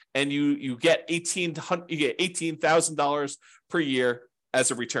off, and you get $18,000 per year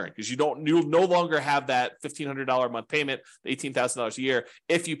as a return because you'll no longer have that $1,500 a month payment, the $18,000 a year.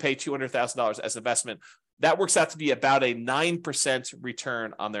 If you pay $200,000 as investment, that works out to be about a 9%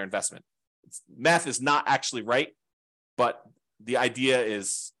 return on their investment. Math is not actually right, but the idea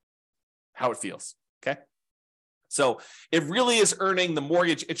is how it feels. Okay. So it really is earning the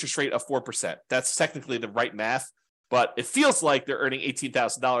mortgage interest rate of 4%. That's technically the right math, but it feels like they're earning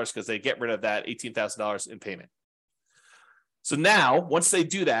 $18,000 because they get rid of that $18,000 in payment. So now, once they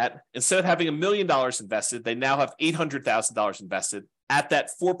do that, instead of having $1 million invested, they now have $800,000 invested at that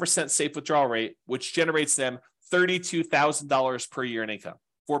 4% safe withdrawal rate, which generates them $32,000 per year in income.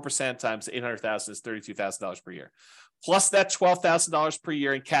 4% times 800,000 is $32,000 per year. Plus that $12,000 per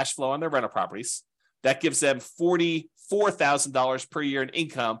year in cash flow on their rental properties. That gives them $44,000 per year in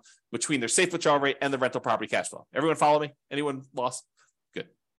income between their safe withdrawal rate and the rental property cash flow. Everyone follow me? Anyone lost? Good.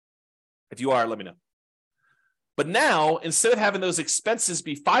 If you are, let me know. But now, instead of having those expenses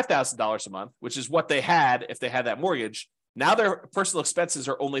be $5,000 a month, which is what they had if they had that mortgage, now their personal expenses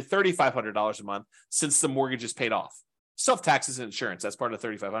are only $3,500 a month since the mortgage is paid off. Still have taxes and insurance. That's part of the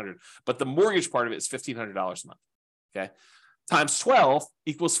 $3,500. But the mortgage part of it is $1,500 a month. Okay. Times 12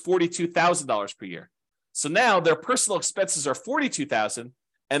 equals $42,000 per year. So now their personal expenses are $42,000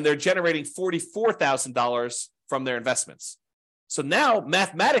 and they're generating $44,000 from their investments. So now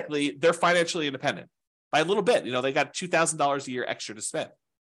mathematically, they're financially independent by a little bit. They got $2,000 a year extra to spend,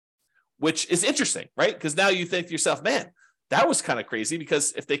 which is interesting, right? Because now you think to yourself, man, that was kind of crazy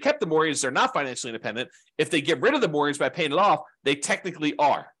because if they kept the mortgage, they're not financially independent. If they get rid of the mortgage by paying it off, they technically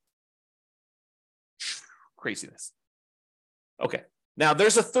are. Craziness. Okay. Now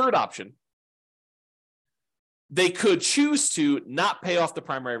there's a third option. They could choose to not pay off the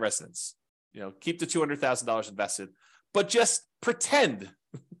primary residence, keep the $200,000 invested, but just pretend,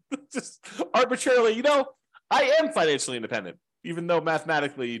 just arbitrarily, I am financially independent, even though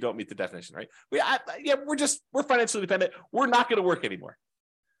mathematically you don't meet the definition, right? We're financially independent. We're not going to work anymore.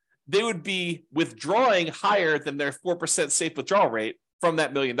 They would be withdrawing higher than their 4% safe withdrawal rate from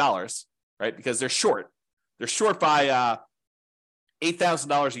that $1 million, right? Because they're short. They're short by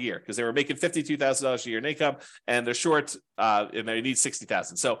 $8,000 a year because they were making $52,000 a year in income, and they're short and they need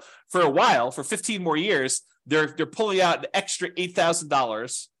 $60,000. So for a while, for 15 more years, they're pulling out an extra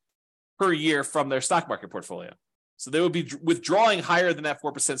 $8,000 per year from their stock market portfolio. So they would be withdrawing higher than that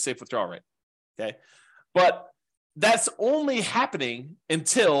 4% safe withdrawal rate. Okay, but that's only happening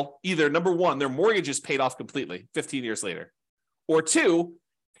until either number one, their mortgage is paid off completely 15 years later, or two,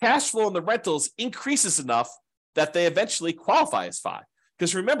 cash flow in the rentals increases enough that they eventually qualify as FI.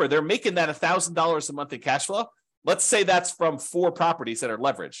 Because remember, they're making that $1,000 a month in cash flow. Let's say that's from 4 properties that are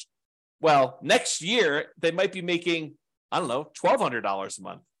leveraged. Well, next year, they might be making, $1,200 a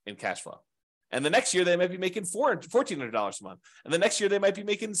month in cash flow. And the next year, they might be making $1,400 a month. And the next year, they might be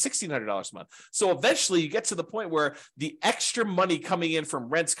making $1,600 a month. So eventually, you get to the point where the extra money coming in from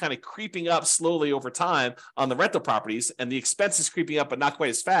rents kind of creeping up slowly over time on the rental properties, and the expenses creeping up, but not quite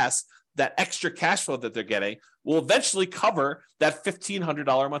as fast. That extra cash flow that they're getting will eventually cover that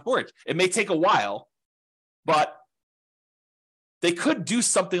 $1,500 a month mortgage. It may take a while, but they could do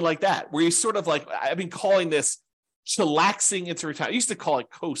something like that, where you sort of I've been calling this chillaxing into retirement. I used to call it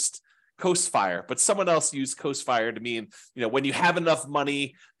coast fire, but someone else used coast fire to mean, when you have enough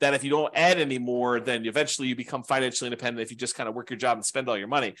money that if you don't add any more, then eventually you become financially independent if you just kind of work your job and spend all your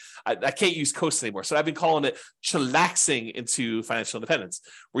money. I can't use coast anymore. So I've been calling it chillaxing into financial independence,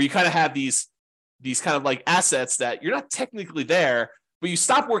 where you kind of have these kind of assets that you're not technically there, but you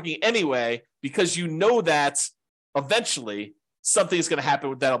stop working anyway, because you know that eventually something is going to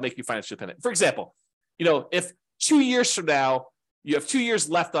happen that'll make you financially independent. For example, if 2 years from now, you have 2 years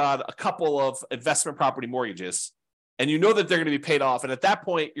left on a couple of investment property mortgages, and you know that they're going to be paid off. And at that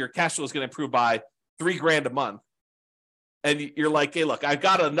point, your cash flow is going to improve by $3,000 a month. And you're like, hey, look, I've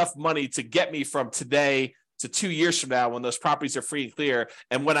got enough money to get me from today to 2 years from now when those properties are free and clear.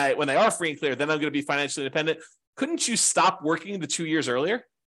 And when they are free and clear, then I'm going to be financially independent. Couldn't you stop working the 2 years earlier?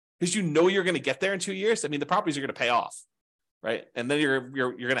 Because you know you're going to get there in 2 years. I mean, the properties are going to pay off, right? And then you're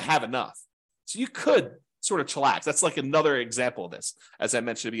going to have enough. So you could sort of chillax. That's another example of this, as I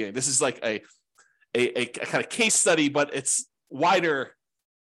mentioned at the beginning. This is a kind of case study, but it's wider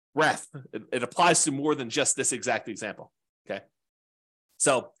breadth. It applies to more than just this exact example. Okay.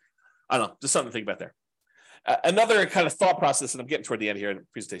 So I don't know, just something to think about there. Another kind of thought process, and I'm getting toward the end here in the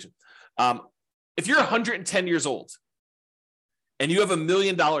presentation. If you're 110 years old and you have $1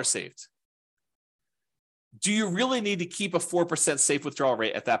 million saved, do you really need to keep a 4% safe withdrawal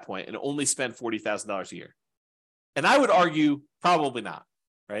rate at that point and only spend $40,000 a year? And I would argue probably not,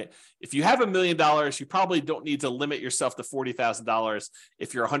 right? If you have $1 million, you probably don't need to limit yourself to $40,000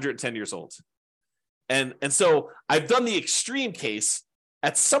 if you're 110 years old. And so I've done the extreme case.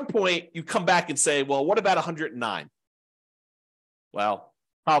 At some point, you come back and say, well, what about 109? Well,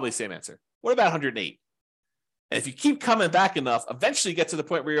 probably same answer. What about 108? And if you keep coming back enough, eventually you get to the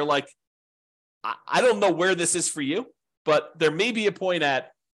point where you're like, I don't know where this is for you, but there may be a point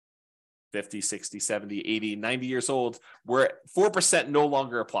at 50, 60, 70, 80, 90 years old where 4% no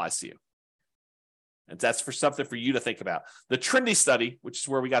longer applies to you. And that's for something for you to think about. The Trinity study, which is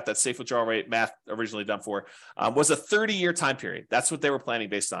where we got that safe withdrawal rate math originally done for, was a 30-year time period. That's what they were planning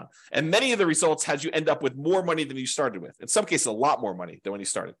based on. And many of the results had you end up with more money than you started with. In some cases, a lot more money than when you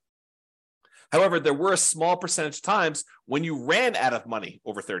started. However, there were a small percentage of times when you ran out of money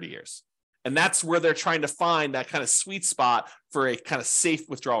over 30 years. And that's where they're trying to find that kind of sweet spot for a kind of safe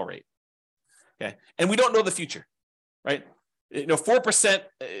withdrawal rate. Okay. And we don't know the future, right? 4%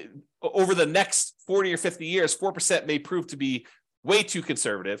 over the next 40 or 50 years, 4% may prove to be way too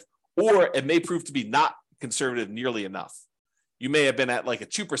conservative, or it may prove to be not conservative nearly enough. You may have been at like a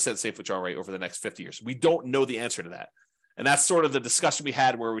 2% safe withdrawal rate over the next 50 years. We don't know the answer to that. And that's sort of the discussion we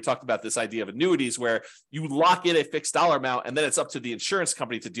had where we talked about this idea of annuities, where you lock in a fixed dollar amount and then it's up to the insurance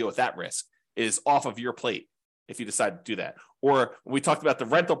company to deal with that risk. It is off of your plate if you decide to do that. Or we talked about the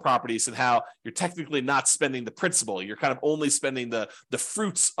rental properties and how you're technically not spending the principal. You're kind of only spending the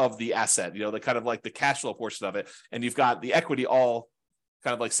fruits of the asset, the kind of like the cash flow portion of it. And you've got the equity all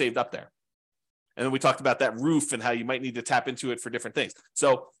kind of like saved up there. And then we talked about that roof and how you might need to tap into it for different things.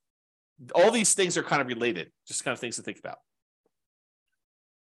 So all these things are kind of related, just kind of things to think about.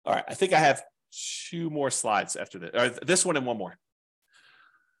 All right, I think I have 2 more slides after this, or this one and one more.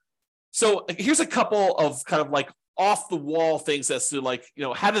 So here's a couple of kind of like off the wall things as to like,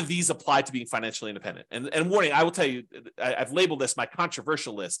 how do these apply to being financially independent? And warning, I will tell you, I've labeled this my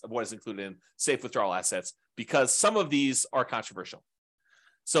controversial list of what is included in safe withdrawal assets because some of these are controversial.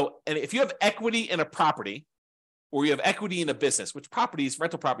 So, and if you have equity in a property or you have equity in a business, which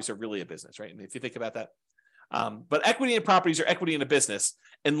rental properties are really a business, right? And if you think about that, but equity in properties or equity in a business,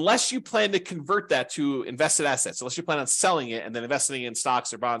 unless you plan to convert that to invested assets, unless you plan on selling it and then investing in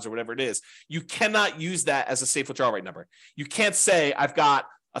stocks or bonds or whatever it is, you cannot use that as a safe withdrawal rate number. You can't say, I've got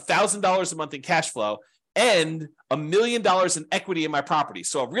 $1,000 a month in cash flow and $1 million in equity in my property.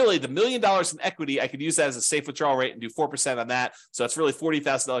 So really the $1 million in equity, I could use that as a safe withdrawal rate and do 4% on that. So it's really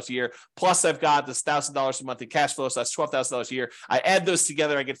 $40,000 a year. Plus I've got this $1,000 a month in cash flow. So that's $12,000 a year. I add those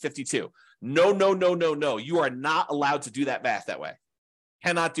together, I get 52. No. You are not allowed to do that math that way.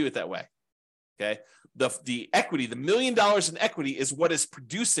 Cannot do it that way. Okay. The equity, the $1 million in equity is what is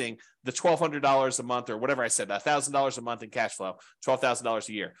producing the $1,200 a month or whatever I said, $1,000 a month in cash flow, $12,000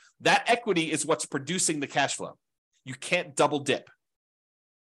 a year. That equity is what's producing the cash flow. You can't double dip.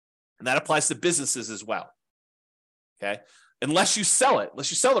 And that applies to businesses as well. Okay. Unless you sell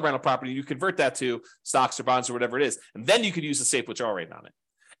the rental property, you convert that to stocks or bonds or whatever it is. And then you could use a safe withdrawal rate on it.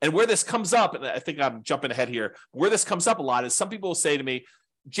 And where this comes up, and I think I'm jumping ahead here, where this comes up a lot is some people will say to me,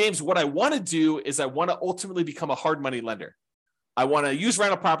 James, what I want to do is I want to ultimately become a hard money lender. I want to use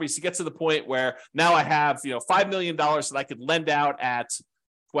rental properties to get to the point where now I have, $5 million that I could lend out at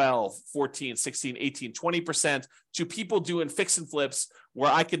 12, 14, 16, 18, 20% to people doing fix and flips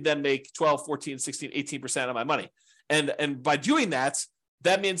where I could then make 12, 14, 16, 18% of my money. And by doing that,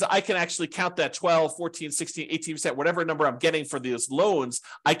 that means I can actually count that 12, 14, 16, 18%, whatever number I'm getting for those loans,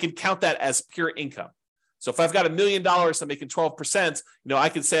 I can count that as pure income. So if I've got $1 million, I'm making 12%, I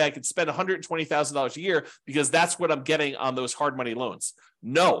can say I could spend $120,000 a year because that's what I'm getting on those hard money loans.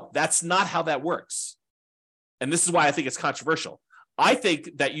 No, that's not how that works. And this is why I think it's controversial. I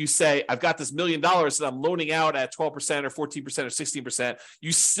think that you say, I've got this $1 million that I'm loaning out at 12% or 14% or 16%.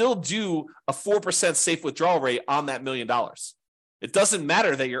 You still do a 4% safe withdrawal rate on that $1 million. It doesn't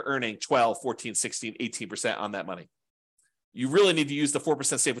matter that you're earning 12, 14, 16, 18% on that money. You really need to use the 4%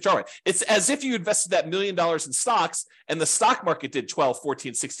 safe withdrawal rate. It's as if you invested that $1 million in stocks and the stock market did 12,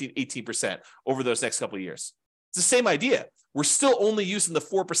 14, 16, 18% over those next couple of years. It's the same idea. We're still only using the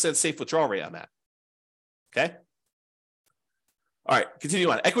 4% safe withdrawal rate on that. Okay? All right, continue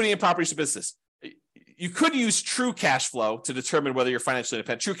on. Equity in properties or business. You could use true cash flow to determine whether you're financially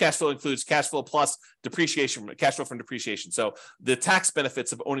independent. True cash flow includes cash flow plus depreciation, cash flow from depreciation. So the tax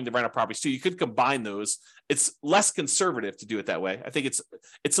benefits of owning the rental properties too, you could combine those. It's less conservative to do it that way. I think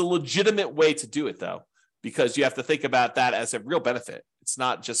it's a legitimate way to do it though, because you have to think about that as a real benefit. It's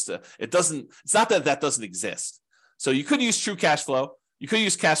not just it's not that doesn't exist. So you could use true cash flow. You could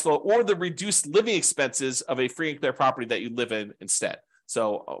use cash flow or the reduced living expenses of a free and clear property that you live in instead.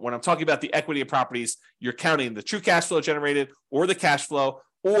 So when I'm talking about the equity of properties, you're counting the true cash flow generated or the cash flow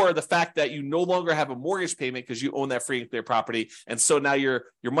or the fact that you no longer have a mortgage payment because you own that free and clear property. And so now your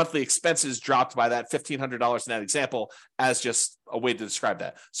monthly expenses dropped by that $1,500 in that example as just a way to describe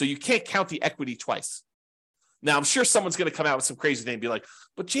that. So you can't count the equity twice. Now, I'm sure someone's going to come out with some crazy thing and be like,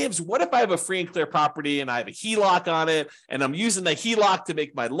 but James, what if I have a free and clear property and I have a HELOC on it and I'm using the HELOC to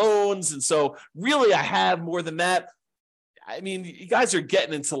make my loans? And so really I have more than that. I mean, you guys are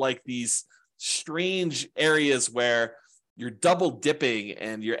getting into like these strange areas where you're double dipping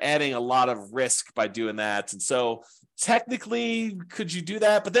and you're adding a lot of risk by doing that. And so technically, could you do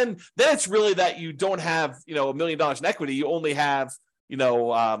that? But then it's really that you don't have, $1 million in equity. You only have,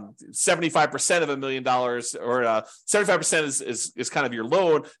 75% of $1 million, or 75% is kind of your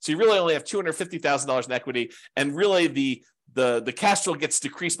loan. So you really only have $250,000 in equity. And really the cash flow gets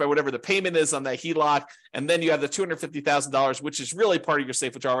decreased by whatever the payment is on that HELOC. And then you have the $250,000, which is really part of your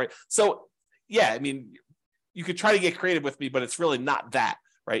safe withdrawal rate. So yeah, I mean, you could try to get creative with me, but it's really not that,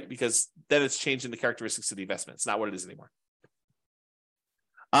 right? Because then it's changing the characteristics of the investment. It's not what it is anymore.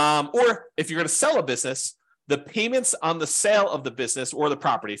 Or if you're going to sell a business, the payments on the sale of the business or the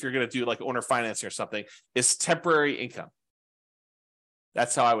property, if you're going to do like owner financing or something, is temporary income.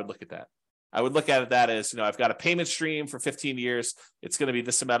 That's how I would look at that. I would look at it that as, I've got a payment stream for 15 years. It's going to be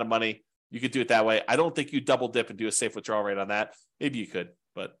this amount of money. You could do it that way. I don't think you double dip and do a safe withdrawal rate on that. Maybe you could,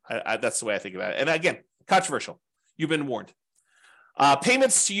 but that's the way I think about it. And again, controversial. You've been warned.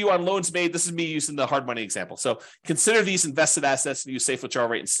 Payments to you on loans made. This is me using the hard money example. So consider these invested assets and use safe withdrawal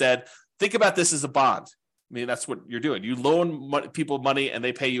rate instead. Think about this as a bond. I mean, that's what you're doing. You loan people money and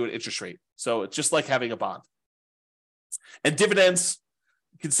they pay you an interest rate. So it's just like having a bond. And dividends,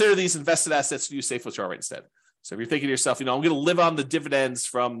 consider these invested assets and use safe withdrawal rate instead. So if you're thinking to yourself, I'm going to live on the dividends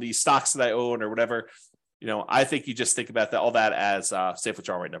from the stocks that I own or whatever, I think you just think about all that as safe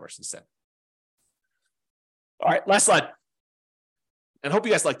withdrawal rate numbers instead. All right, last slide. And hope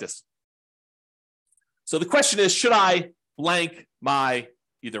you guys like this. So the question is, should I blank my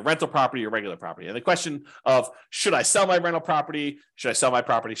either rental property or regular property? And the question of, should I sell my rental property? Should I sell my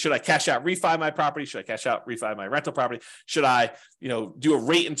property? Should I cash out, refi my property? Should I cash out, refi my rental property? Should I, do a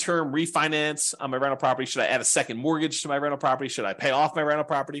rate and term refinance on my rental property? Should I add a second mortgage to my rental property? Should I pay off my rental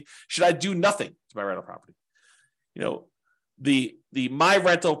property? Should I do nothing to my rental property? The my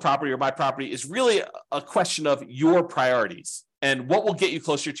rental property or my property is really a question of your priorities and what will get you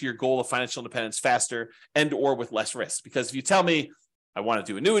closer to your goal of financial independence faster and or with less risk. Because if you tell me I want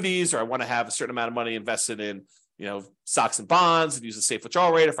to do annuities or I want to have a certain amount of money invested in, stocks and bonds and use a safe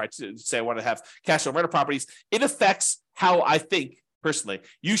withdrawal rate, if I say I want to have cash on rental properties, it affects how I think personally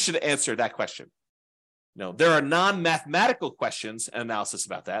you should answer that question. There are non-mathematical questions and analysis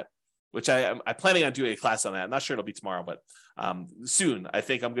about that, which I'm planning on doing a class on that. I'm not sure it'll be tomorrow, but soon. I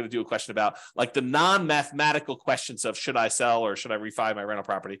think I'm going to do a question about like the non-mathematical questions of should I sell or should I refi my rental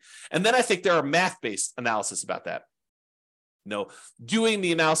property? And then I think there are math-based analysis about that. Doing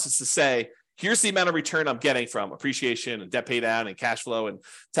the analysis to say, here's the amount of return I'm getting from appreciation and debt pay down and cash flow and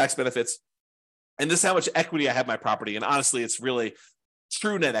tax benefits. And this is how much equity I have in my property. And honestly, it's really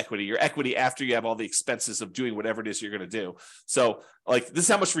true net equity, your equity after you have all the expenses of doing whatever it is you're going to do. So like this is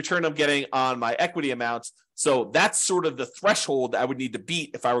how much return I'm getting on my equity amounts. So that's sort of the threshold I would need to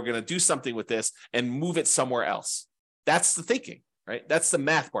beat if I were going to do something with this and move it somewhere else. That's the thinking, right? That's the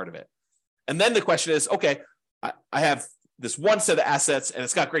math part of it. And then the question is, okay, I have this one set of assets and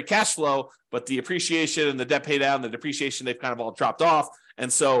it's got great cash flow, but the appreciation and the debt pay down, the depreciation, they've kind of all dropped off.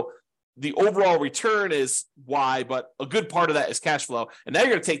 And so the overall return is Y, but a good part of that is cash flow. And now you're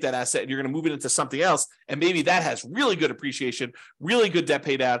going to take that asset and you're going to move it into something else. And maybe that has really good appreciation, really good debt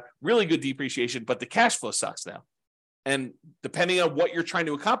pay down, really good depreciation, but the cash flow sucks now. And depending on what you're trying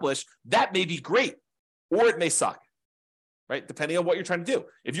to accomplish, that may be great or it may suck, right? Depending on what you're trying to do.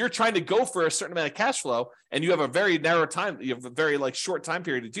 If you're trying to go for a certain amount of cash flow and you have a very narrow time, you have a very short time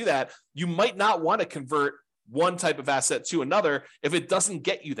period to do that, you might not want to convert one type of asset to another if it doesn't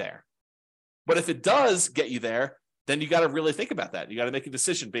get you there. But if it does get you there, then you got to really think about that. You got to make a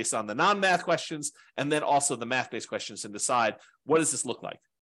decision based on the non-math questions and then also the math-based questions and decide, what does this look like?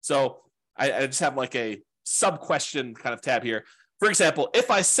 So I just have like a sub-question kind of tab here. For example, if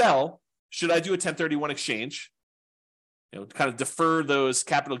I sell, should I do a 1031 exchange? Kind of defer those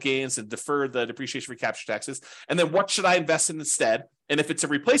capital gains and defer the depreciation recapture taxes. And then what should I invest in instead? And if it's a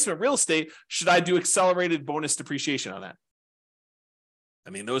replacement real estate, should I do accelerated bonus depreciation on that? I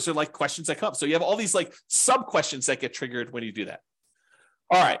mean, those are like questions that come up. So you have all these like sub questions that get triggered when you do that.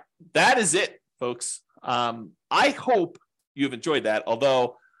 All right. That is it, folks. I hope you've enjoyed that,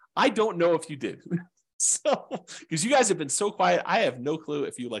 although I don't know if you did. So, because you guys have been so quiet, I have no clue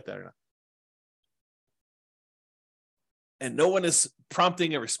if you like that or not. And no one is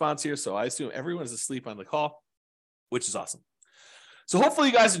prompting a response here, so I assume everyone is asleep on the call, which is awesome. So hopefully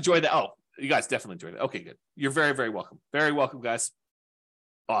you guys enjoyed that. Oh, you guys definitely enjoyed it. Okay, good. You're very, very welcome. Very welcome, guys.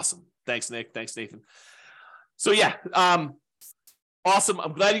 Awesome. Thanks, Nick. Thanks, Nathan. So yeah, awesome.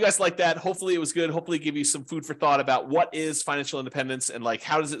 I'm glad you guys like that. Hopefully it was good. Hopefully give you some food for thought about what is financial independence and like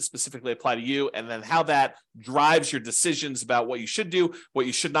how does it specifically apply to you, and then how that drives your decisions about what you should do, what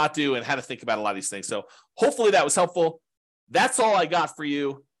you should not do, and how to think about a lot of these things. So hopefully that was helpful. That's all I got for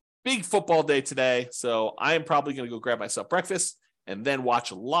you. Big football day today. So I am probably going to go grab myself breakfast and then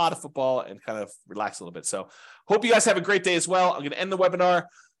watch a lot of football and kind of relax a little bit. So hope you guys have a great day as well. I'm going to end the webinar.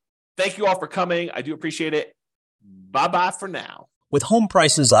 Thank you all for coming. I do appreciate it. Bye-bye for now. With home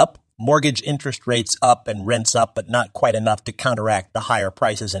prices up, mortgage interest rates up, and rents up, but not quite enough to counteract the higher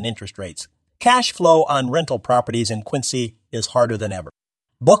prices and interest rates, cash flow on rental properties in Quincy is harder than ever.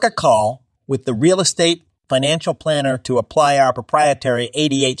 Book a call with the Real Estate Financial Planner to apply our proprietary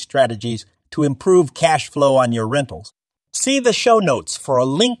 88 strategies to improve cash flow on your rentals. See the show notes for a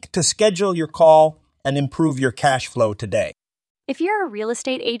link to schedule your call and improve your cash flow today. If you're a real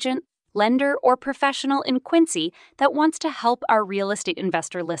estate agent, lender, or professional in Quincy that wants to help our real estate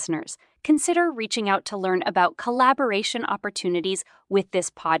investor listeners, consider reaching out to learn about collaboration opportunities with this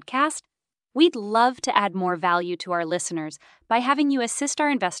podcast. We'd love to add more value to our listeners by having you assist our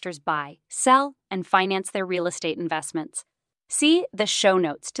investors buy, sell, and finance their real estate investments. See the show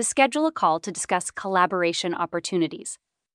notes to schedule a call to discuss collaboration opportunities.